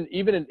 Even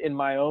in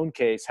my own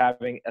case,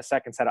 having a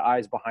second set of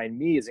eyes behind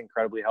me is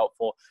incredibly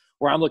helpful,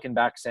 where I'm looking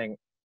back saying,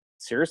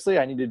 seriously,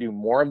 I need to do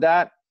more of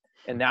that.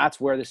 And that's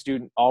where the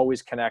student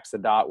always connects the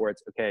dot, where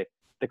it's, okay,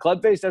 the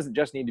club face doesn't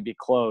just need to be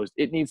closed.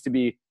 It needs to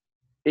be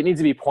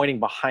pointing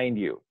behind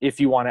you if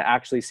you want to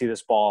actually see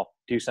this ball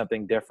do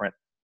something different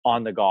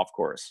on the golf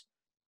course.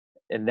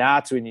 And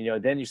that's when, you know,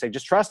 then you say,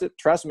 just trust it,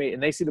 trust me.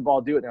 And they see the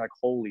ball do it, and they're like,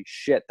 holy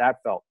shit, that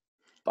felt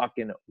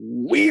fucking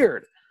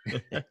weird.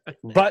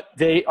 But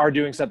they are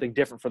doing something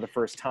different for the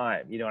first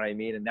time. You know what I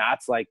mean? And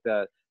that's like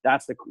the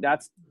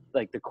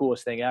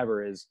coolest thing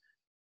ever, is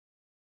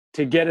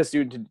to get a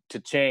student to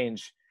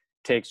change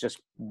takes just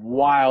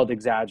wild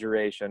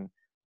exaggeration.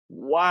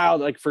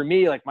 Wild. Like for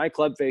me, like my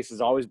club face has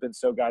always been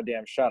so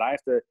goddamn shut. I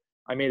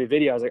made a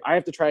video. I was like, I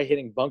have to try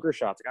hitting bunker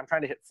shots. Like I'm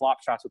trying to hit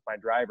flop shots with my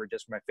driver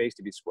just for my face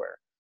to be square.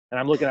 And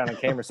I'm looking at it on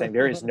camera saying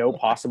there is no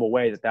possible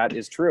way that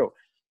is true.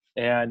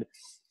 And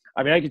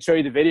I mean, I could show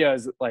you the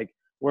videos like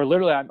where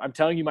literally I'm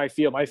telling you my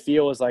feel. My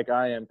feel is like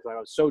I am, because I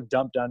was so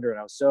dumped under,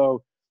 and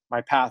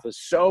my path was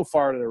so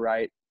far to the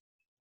right.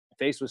 My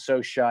face was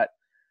so shut.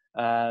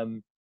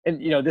 And,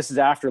 you know, this is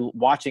after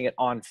watching it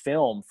on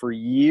film for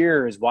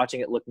years, watching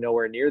it look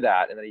nowhere near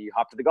that. And then you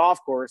hop to the golf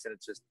course and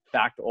it's just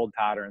back to old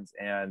patterns.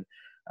 And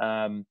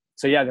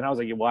so, yeah, then I was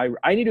like, well,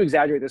 I need to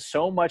exaggerate this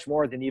so much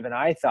more than even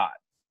I thought.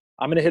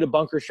 I'm going to hit a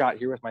bunker shot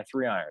here with my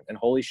 3-iron. And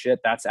holy shit,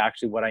 that's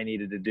actually what I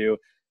needed to do.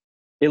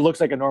 It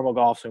looks like a normal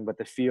golf swing, but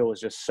the feel was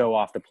just so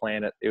off the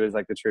planet. It was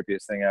like the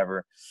trippiest thing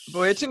ever.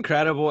 Boy, it's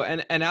incredible.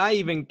 And I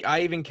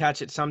even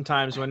catch it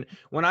sometimes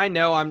when I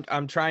know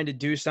I'm trying to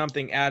do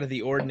something out of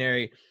the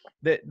ordinary.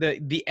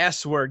 the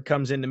S word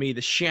comes into me,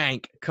 the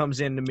shank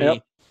comes into me.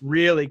 Yep.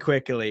 Really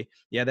quickly.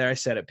 Yeah, there I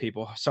said it,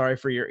 people. Sorry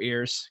for your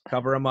ears.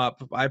 Cover them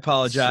up. I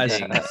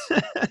apologize.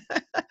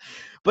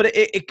 But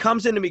it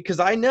comes into me because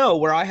I know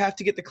where I have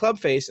to get the club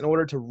face in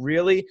order to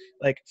really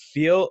like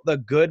feel the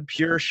good,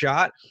 pure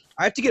shot.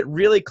 I have to get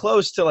really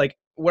close to like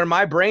where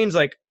my brain's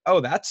like, oh,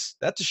 that's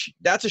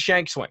a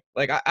shank swing.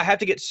 Like I have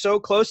to get so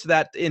close to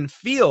that in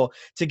feel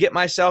to get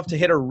myself to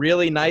hit a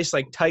really nice,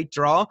 like tight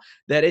draw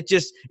that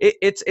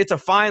it's a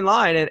fine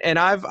line. And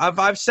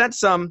I've sent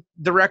some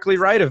directly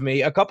right of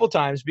me a couple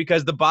times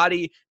because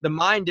the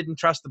mind didn't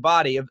trust the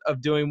body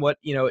of doing what,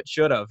 it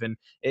should have. And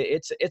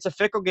it's a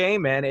fickle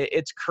game, man.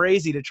 It's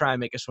crazy to try and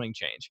make a swing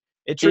change.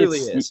 It truly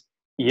is.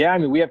 Yeah, I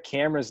mean, we have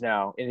cameras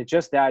now, and it's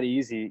just that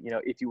easy.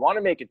 If you want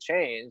to make a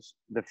change,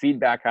 the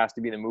feedback has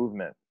to be the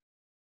movement.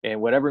 And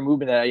whatever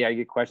movement that, I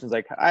get questions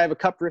like, I have a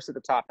cupped wrist at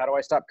the top. How do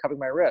I stop cupping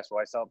my wrist? Well,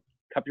 I stop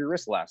cup your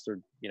wrist less. Or,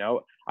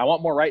 I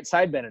want more right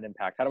side bend and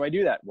impact. How do I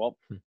do that? Well,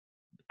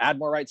 add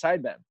more right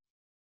side bend.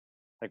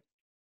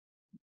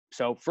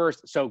 So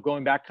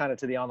going back kind of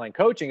to the online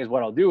coaching is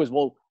what I'll do is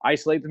we'll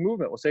isolate the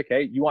movement. We'll say,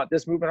 okay, you want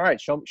this movement? All right,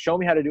 show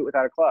me how to do it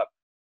without a club.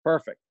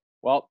 Perfect.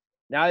 Well,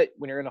 now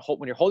when you're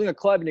holding a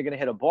club and you're going to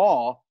hit a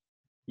ball,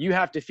 you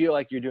have to feel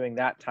like you're doing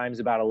that times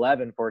about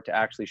 11 for it to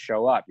actually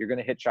show up. You're going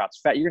to hit shots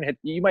fat.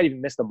 You might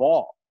even miss the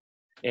ball,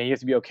 and you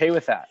have to be okay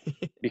with that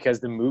because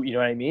the move, you know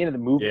what I mean? And the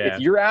move, if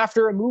you're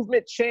after a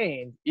movement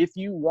change, if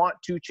you want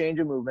to change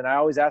a movement, I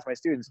always ask my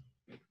students,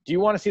 do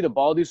you want to see the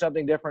ball do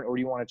something different or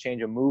do you want to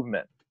change a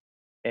movement?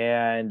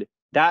 And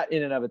that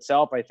in and of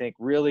itself, I think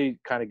really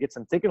kind of gets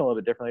them thinking a little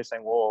bit differently,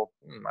 saying, well,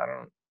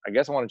 I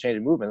guess I want to change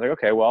a movement. Like,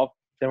 okay, well,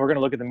 then we're going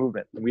to look at the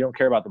movement and we don't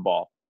care about the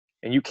ball.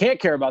 And you can't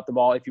care about the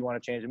ball if you want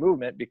to change the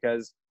movement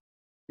because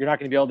you're not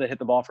going to be able to hit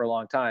the ball for a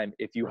long time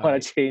if you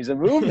want to change the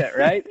movement,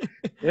 right?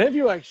 And if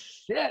you're like,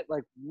 shit,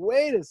 like,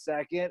 wait a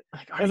second.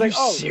 Are you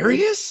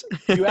serious?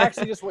 you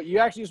actually just want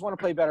to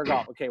play better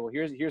golf. Okay, well,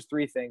 here's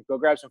three things. Go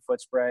grab some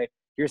foot spray.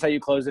 Here's how you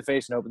close the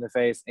face and open the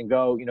face and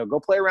go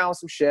play around with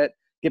some shit.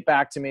 Get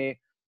back to me.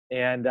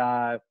 And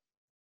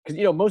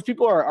because, most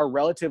people are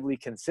relatively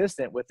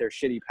consistent with their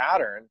shitty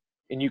pattern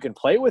and you can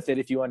play with it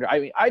if you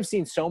I've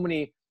seen so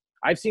many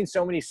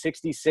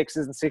 66s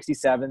and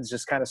 67s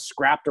just kind of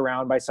scrapped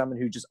around by someone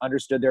who just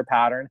understood their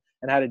pattern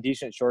and had a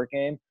decent short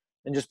game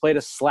and just played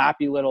a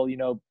slappy little,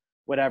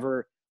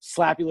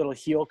 slappy little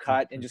heel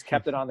cut and just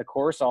kept it on the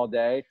course all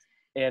day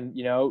and,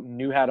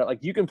 knew how to,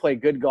 like, you can play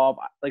good golf.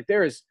 Like,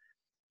 there is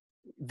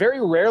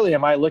very rarely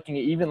am I looking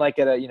at even like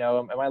at a,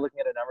 am I looking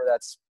at a number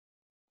that's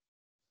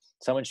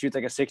someone shoots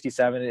like a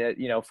 67,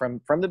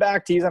 from the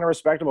back tees on a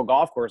respectable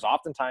golf course.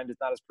 Oftentimes it's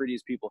not as pretty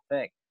as people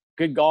think.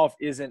 Good golf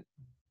isn't,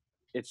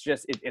 it's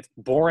just, it's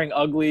boring,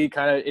 ugly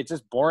it's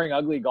just boring,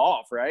 ugly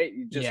golf, right?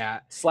 You just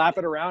slap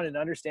it around and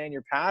understand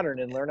your pattern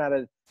and learn how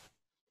to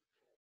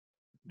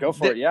go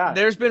for it. Yeah.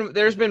 There's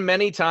been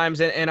many times,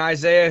 and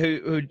Isaiah,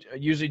 who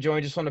usually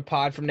joins us on the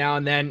pod from now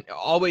and then,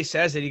 always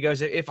says it. He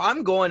goes, if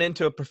I'm going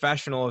into a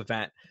professional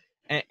event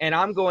and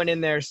I'm going in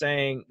there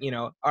saying,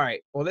 all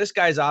right, well, this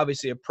guy's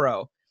obviously a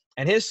pro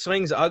and his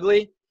swing's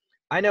ugly.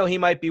 I know he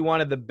might be one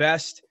of the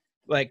best,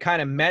 like,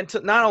 kind of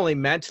not only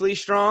mentally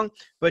strong,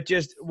 but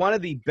just one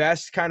of the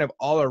best kind of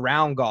all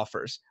around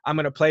golfers I'm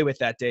going to play with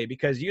that day,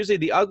 because usually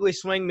the ugly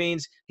swing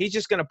means he's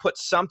just going to put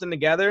something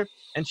together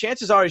and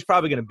chances are he's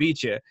probably going to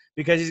beat you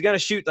because he's going to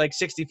shoot like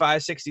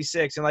 65,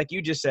 66. And like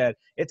you just said,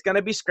 it's going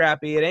to be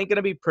scrappy. It ain't going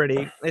to be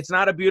pretty. It's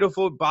not a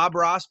beautiful Bob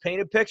Ross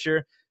painted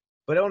picture,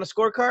 but on a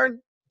scorecard,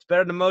 it's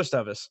better than most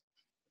of us.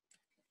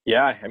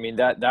 Yeah, I mean,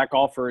 that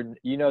golfer,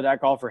 that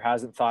golfer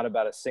hasn't thought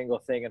about a single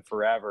thing in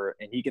forever,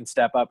 and he can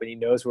step up and he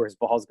knows where his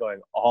ball's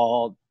going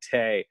all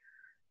day.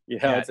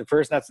 It's the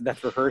person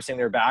that's rehearsing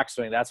their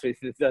backswing. That's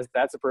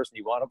the person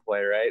you want to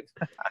play, right?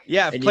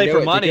 Yeah, play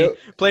for money.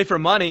 Play for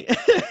money.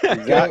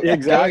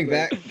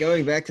 Exactly.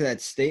 Going back to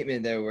that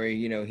statement though, where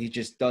he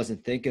just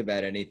doesn't think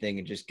about anything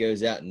and just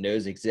goes out and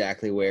knows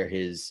exactly where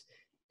his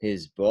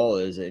ball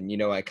is, and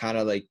I kind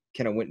of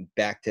went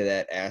back to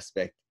that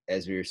aspect.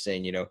 As we were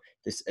saying,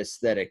 this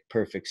aesthetic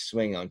perfect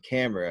swing on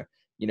camera,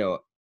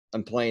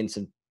 I'm playing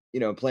some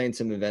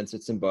events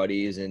with some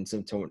buddies and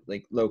some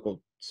like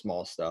local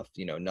small stuff,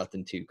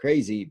 nothing too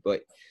crazy,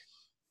 but,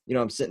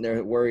 I'm sitting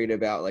there worried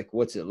about like,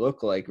 what's it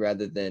look like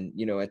rather than,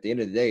 at the end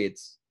of the day,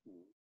 it's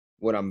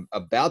what I'm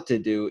about to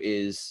do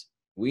is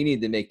we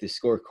need to make the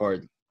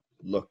scorecard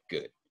look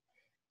good.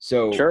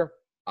 So sure.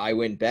 I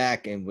went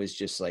back and was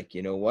just like,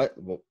 what?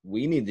 Well,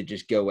 we need to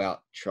just go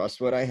out,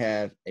 trust what I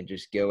have and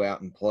just go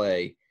out and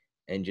play.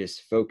 And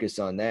just focus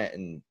on that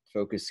and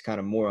focus kind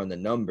of more on the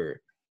number.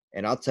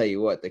 And I'll tell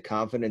you what, the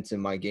confidence in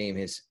my game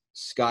has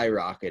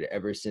skyrocketed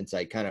ever since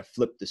I kind of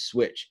flipped the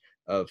switch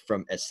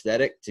from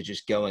aesthetic to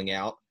just going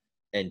out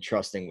and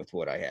trusting with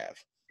what I have.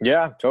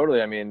 Yeah,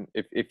 totally. I mean,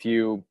 if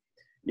you,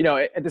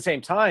 at the same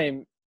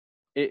time,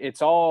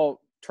 it's all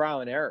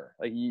trial and error.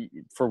 Like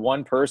for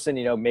one person,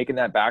 making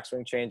that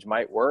backswing change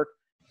might work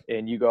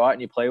and you go out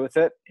and you play with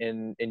it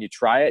and you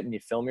try it and you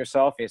film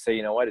yourself and you say,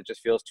 you know what, it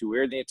just feels too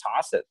weird. And you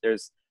toss it.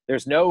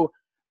 There's no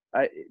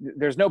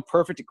there's no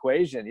perfect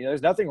equation.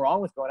 There's nothing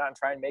wrong with going out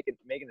and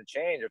making the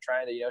change, or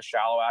trying to,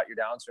 shallow out your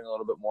downswing a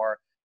little bit more.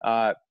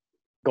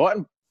 Go out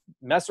and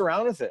mess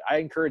around with it. I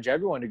encourage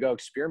everyone to go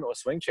experiment with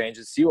swing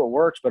changes, see what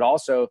works, but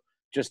also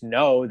just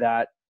know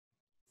that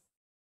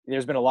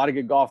there's been a lot of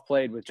good golf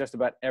played with just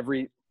about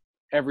every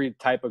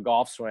type of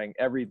golf swing,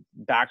 every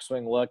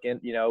backswing look, and,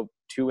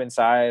 two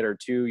inside or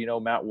two,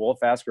 Matt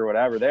Wolf-esque or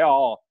whatever. They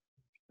all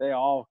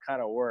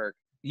kind of work.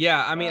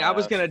 Yeah, I mean, I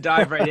was going to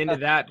dive right into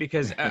that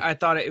because I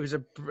thought it was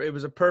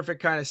a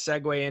perfect kind of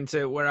segue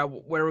into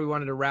where we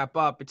wanted to wrap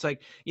up. It's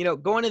like,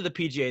 going to the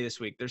PGA this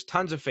week, there's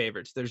tons of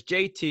favorites. There's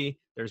JT,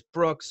 there's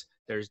Brooks,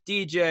 there's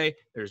DJ,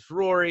 there's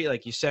Rory,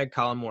 like you said,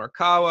 Colin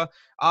Morikawa.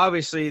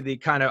 Obviously, the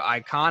kind of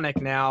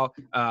iconic now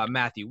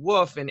Matthew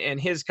Wolff and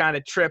his kind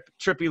of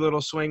trippy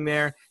little swing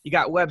there. You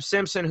got Webb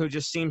Simpson, who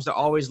just seems to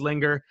always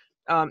linger.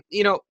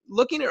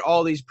 Looking at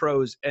all these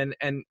pros, and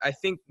I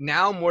think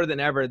now more than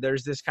ever,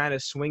 there's this kind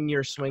of swing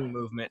your swing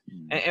movement.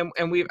 And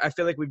I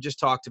feel like we've just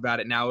talked about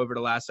it now over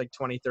the last like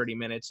 20, 30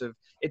 minutes of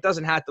it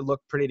doesn't have to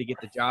look pretty to get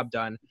the job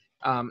done.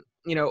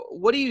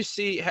 What do you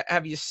see?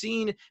 Have you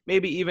seen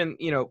maybe even,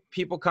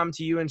 people come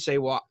to you and say,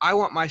 well, I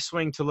want my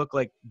swing to look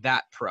like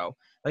that pro?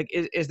 Like,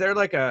 is there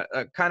like a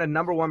kind of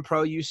number one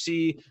pro you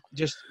see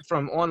just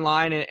from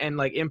online and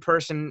like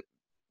in-person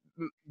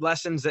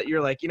lessons that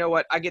you're like,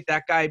 what, I get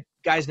that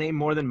guy's name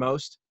more than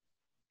most?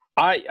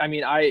 I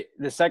mean,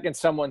 the second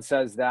someone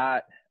says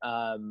that,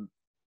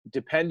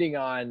 depending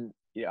on,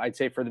 I'd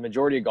say for the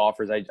majority of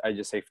golfers, I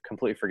just say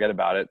completely forget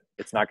about it.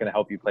 It's not going to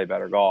help you play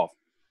better golf.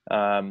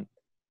 But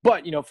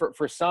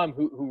for some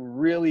who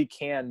really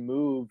can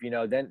move,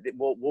 then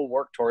we'll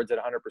work towards it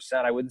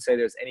 100%. I wouldn't say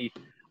there's any.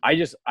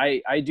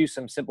 I do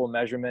some simple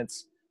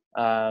measurements.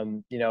 I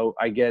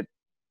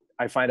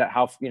find out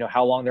how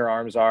long their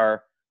arms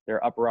are,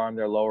 their upper arm,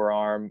 their lower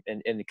arm,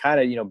 and kind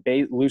of,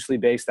 loosely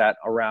base that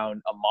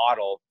around a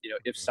model,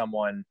 if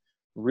someone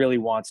really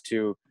wants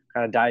to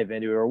kind of dive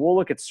into it, or we'll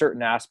look at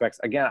certain aspects.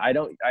 Again, I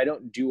don't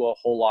do a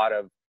whole lot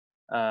of,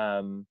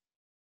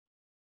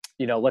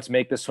 let's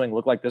make this swing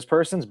look like this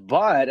person's,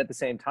 but at the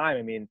same time,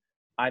 I mean,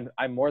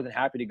 I'm more than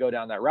happy to go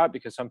down that route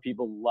because some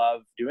people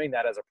love doing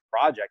that as a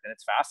project, and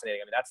it's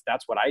fascinating. I mean,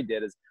 that's what I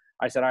did. Is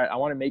I said, I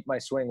want to make my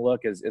swing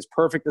look as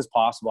perfect as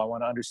possible. I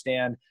want to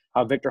understand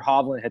how Victor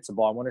Hovland hits a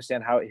ball. I want to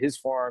understand how his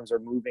forearms are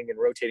moving and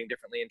rotating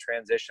differently in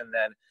transition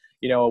than,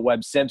 a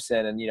Webb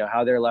Simpson, and,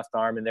 how their left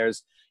arm. And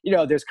there's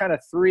kind of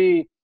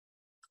three,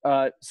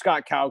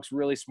 Scott Cowk's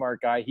really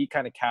smart guy. He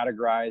kind of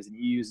categorized, and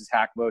he uses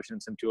hack motion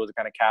and some tools to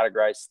kind of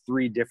categorize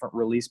three different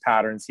release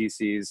patterns he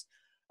sees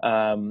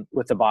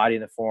with the body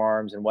and the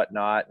forearms and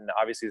whatnot. And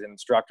obviously as an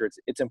instructor,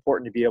 it's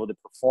important to be able to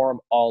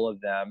perform all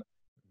of them,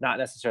 not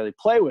necessarily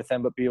play with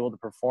them, but be able to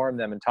perform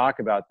them and talk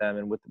about them.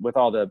 And with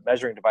all the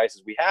measuring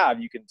devices we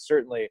have, you can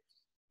certainly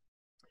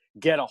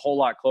get a whole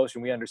lot closer,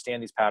 and we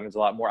understand these patterns a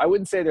lot more. I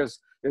wouldn't say there's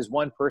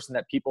one person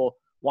that people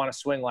want to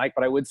swing like,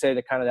 but I would say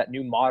that kind of that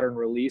new modern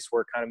release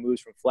where it kind of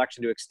moves from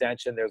flexion to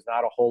extension, there's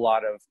not a whole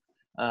lot of,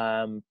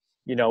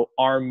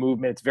 arm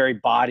movement. It's very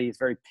body, it's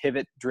very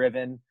pivot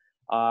driven.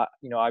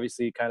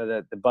 Obviously kind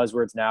of the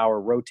buzzwords now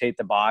are rotate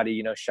the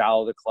body,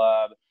 shallow the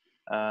club,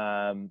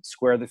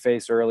 square the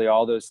face early,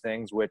 all those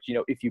things, which,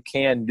 if you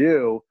can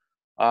do,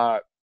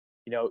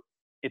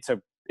 it's a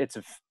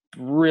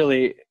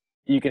really,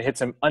 you can hit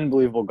some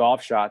unbelievable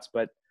golf shots,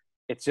 but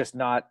it's just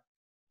not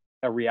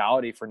a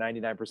reality for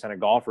 99% of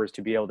golfers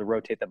to be able to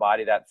rotate the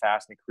body that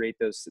fast and create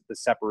the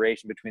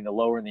separation between the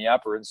lower and the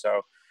upper. And so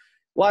a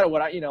lot of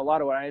what I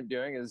am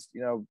doing is,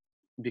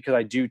 because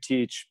I do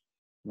teach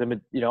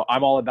them,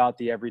 I'm all about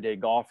the everyday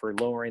golfer,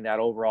 lowering that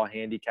overall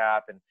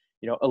handicap. And,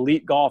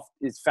 elite golf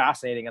is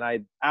fascinating. And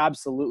I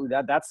absolutely,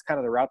 that's kind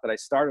of the route that I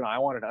started on. I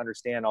wanted to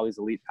understand all these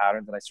elite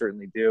patterns, and I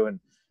certainly do. And,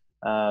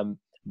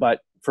 but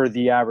for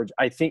the average,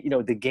 I think,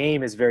 the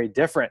game is very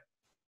different.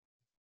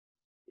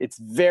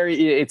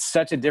 It's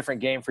such a different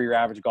game for your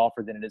average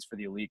golfer than it is for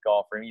the elite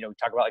golfer. And, we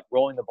talk about like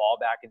rolling the ball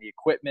back in the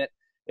equipment.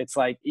 It's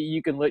like,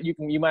 you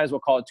might as well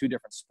call it two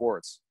different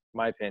sports, in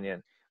my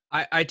opinion.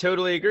 I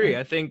totally agree.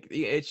 I think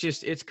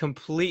it's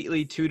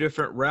completely two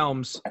different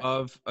realms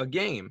of a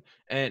game.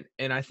 And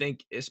I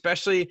think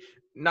especially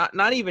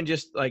not even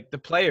just like the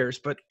players,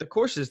 but the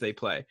courses they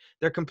play.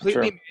 They're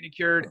completely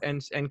manicured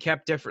and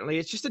kept differently.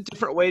 It's just a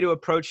different way to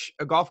approach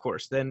a golf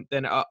course than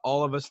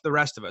all of us, the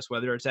rest of us,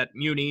 whether it's at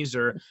munis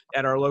or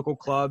at our local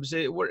clubs.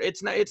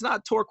 It's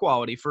not tour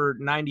quality for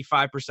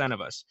 95%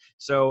 of us.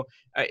 So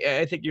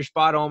I think you're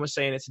spot on with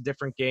saying it's a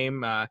different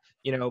game.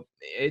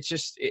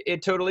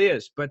 It totally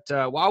is. But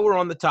while we're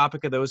on the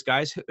topic of those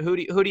guys, who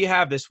do you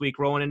have this week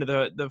rolling into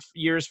the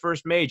year's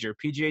first major,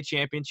 PGA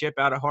Championship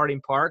out at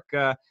Harding Park?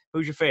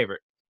 Who's your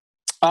favorite?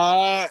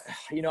 I'm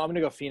going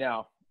to go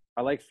Finau.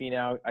 I like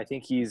Finau. I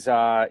think he's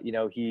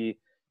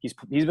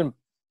been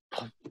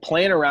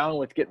playing around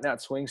with getting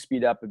that swing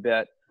speed up a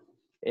bit,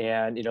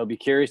 and be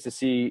curious to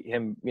see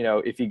him.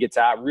 If he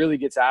really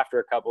gets after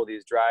a couple of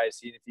these drives,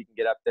 seeing if he can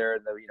get up there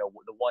in the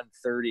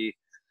 130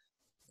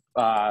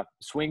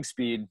 swing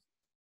speed,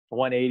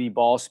 180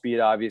 ball speed,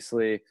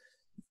 obviously.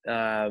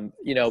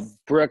 You know,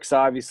 Brooks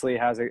obviously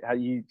has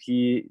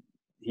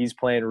he's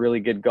playing really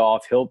good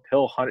golf.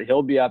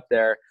 He'll be up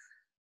there.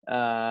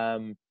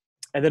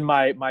 And then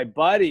my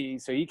buddy,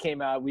 so he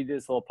came out. We did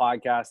this little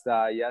podcast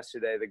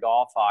yesterday. The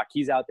Golf Hawk.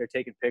 He's out there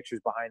taking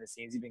pictures behind the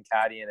scenes. He's been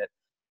caddying at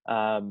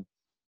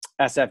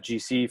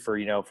SFGC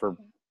for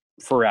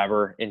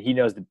forever, and he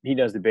knows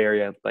the Bay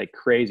Area like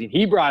crazy. And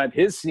he brought up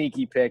his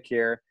sneaky pick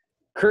here,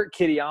 Kurt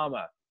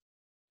Kitayama.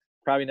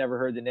 Probably never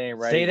heard the name,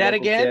 right? Say that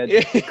local again.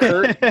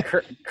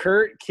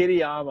 Kurt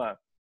Kitayama.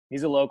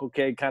 He's a local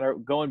kid, kind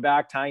of going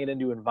back, tying it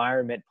into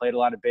environment. Played a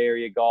lot of Bay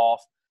Area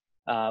golf.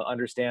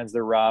 Understands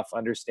the rough,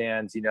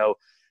 understands,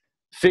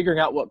 figuring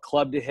out what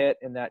club to hit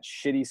in that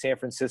shitty San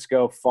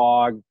Francisco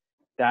fog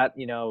that,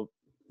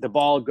 the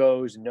ball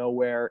goes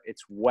nowhere.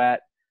 It's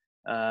wet.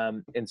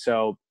 And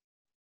so,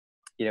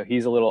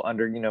 he's a little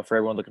under, for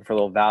everyone looking for a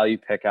little value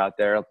pick out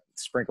there. I'll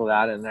sprinkle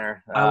that in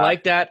there. I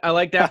like that. I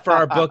like that for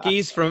our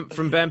bookies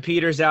from Ben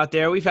Peters out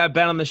there. We've had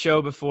Ben on the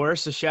show before,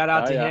 so shout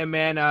out to him,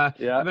 man. I've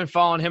been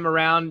following him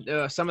around.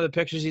 Some of the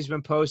pictures he's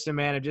been posting,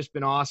 man, have just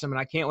been awesome, and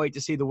I can't wait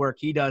to see the work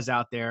he does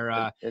out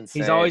there.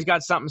 He's always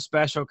got something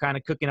special kind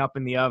of cooking up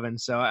in the oven,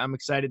 so I'm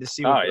excited to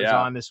see what goes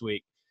on this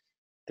week.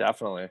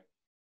 Definitely.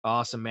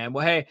 Awesome, man.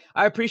 Well, hey,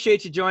 I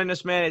appreciate you joining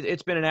us, man.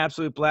 It's been an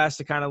absolute blast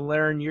to kind of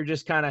learn your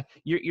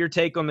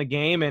take on the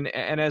game, and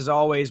as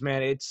always,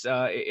 man, it's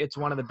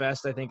one of the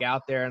best I think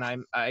out there, and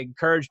I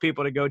encourage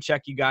people to go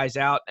check you guys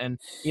out. And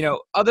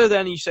other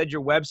than you said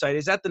your website,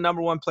 is that the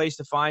number one place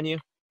to find you?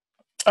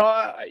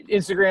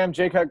 Instagram,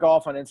 Jake Hutt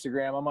Golf on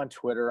Instagram. I'm on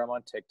Twitter. I'm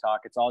on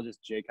TikTok. It's all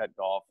just Jake Hutt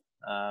Golf.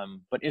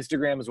 But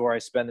Instagram is where I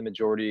spend the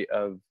majority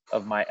of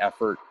my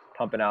effort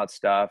pumping out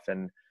stuff.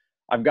 And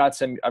I've got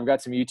some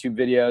YouTube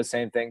videos,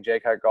 same thing,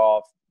 Jake Hutt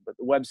Golf. But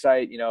the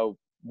website,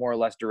 more or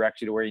less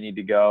directs you to where you need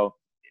to go.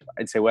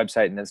 I'd say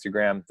website and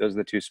Instagram. Those are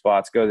the two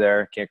spots. Go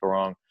there. Can't go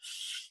wrong.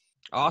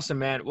 Awesome,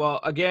 man.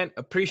 Well, again,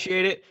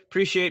 appreciate it.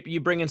 Appreciate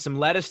you bringing some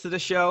lettuce to the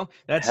show.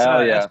 That's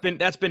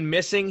been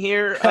missing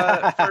here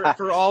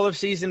for all of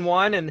season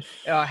 1, and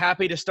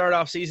happy to start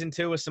off season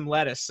 2 with some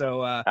lettuce.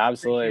 So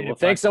absolutely. Well,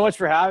 thanks so much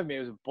for having me. It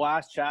was a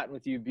blast chatting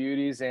with you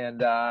beauties,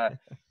 and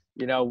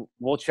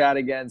we'll chat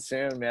again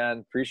soon, man.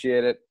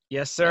 Appreciate it.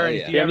 Yes, sir.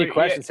 If you have any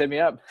questions, hit me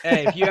up.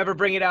 Hey, if you ever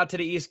bring it out to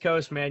the East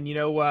Coast, man, you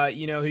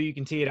know who you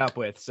can tee it up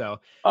with. So.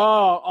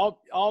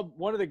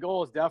 One of the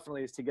goals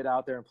definitely is to get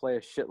out there and play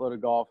a shitload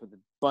of golf with a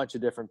bunch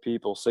of different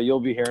people. So you'll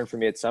be hearing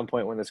from me at some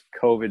point when this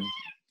COVID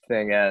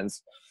thing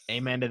ends.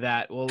 Amen to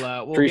that. We'll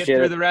get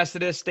through the rest of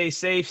this. Stay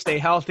safe, stay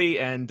healthy,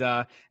 and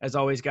as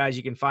always, guys,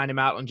 you can find him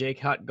out on Jake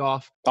Hutt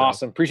Golf. So.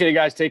 Awesome. Appreciate you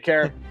guys. Take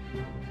care.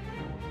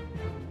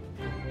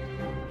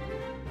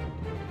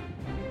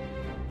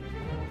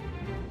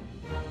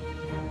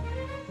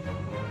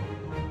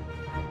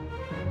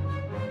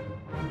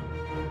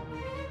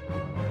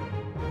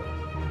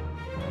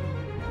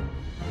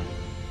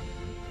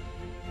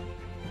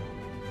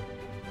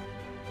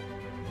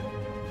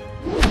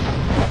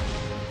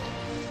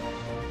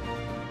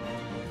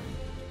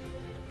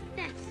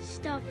 That's the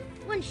stuff.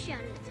 One shot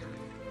at a time.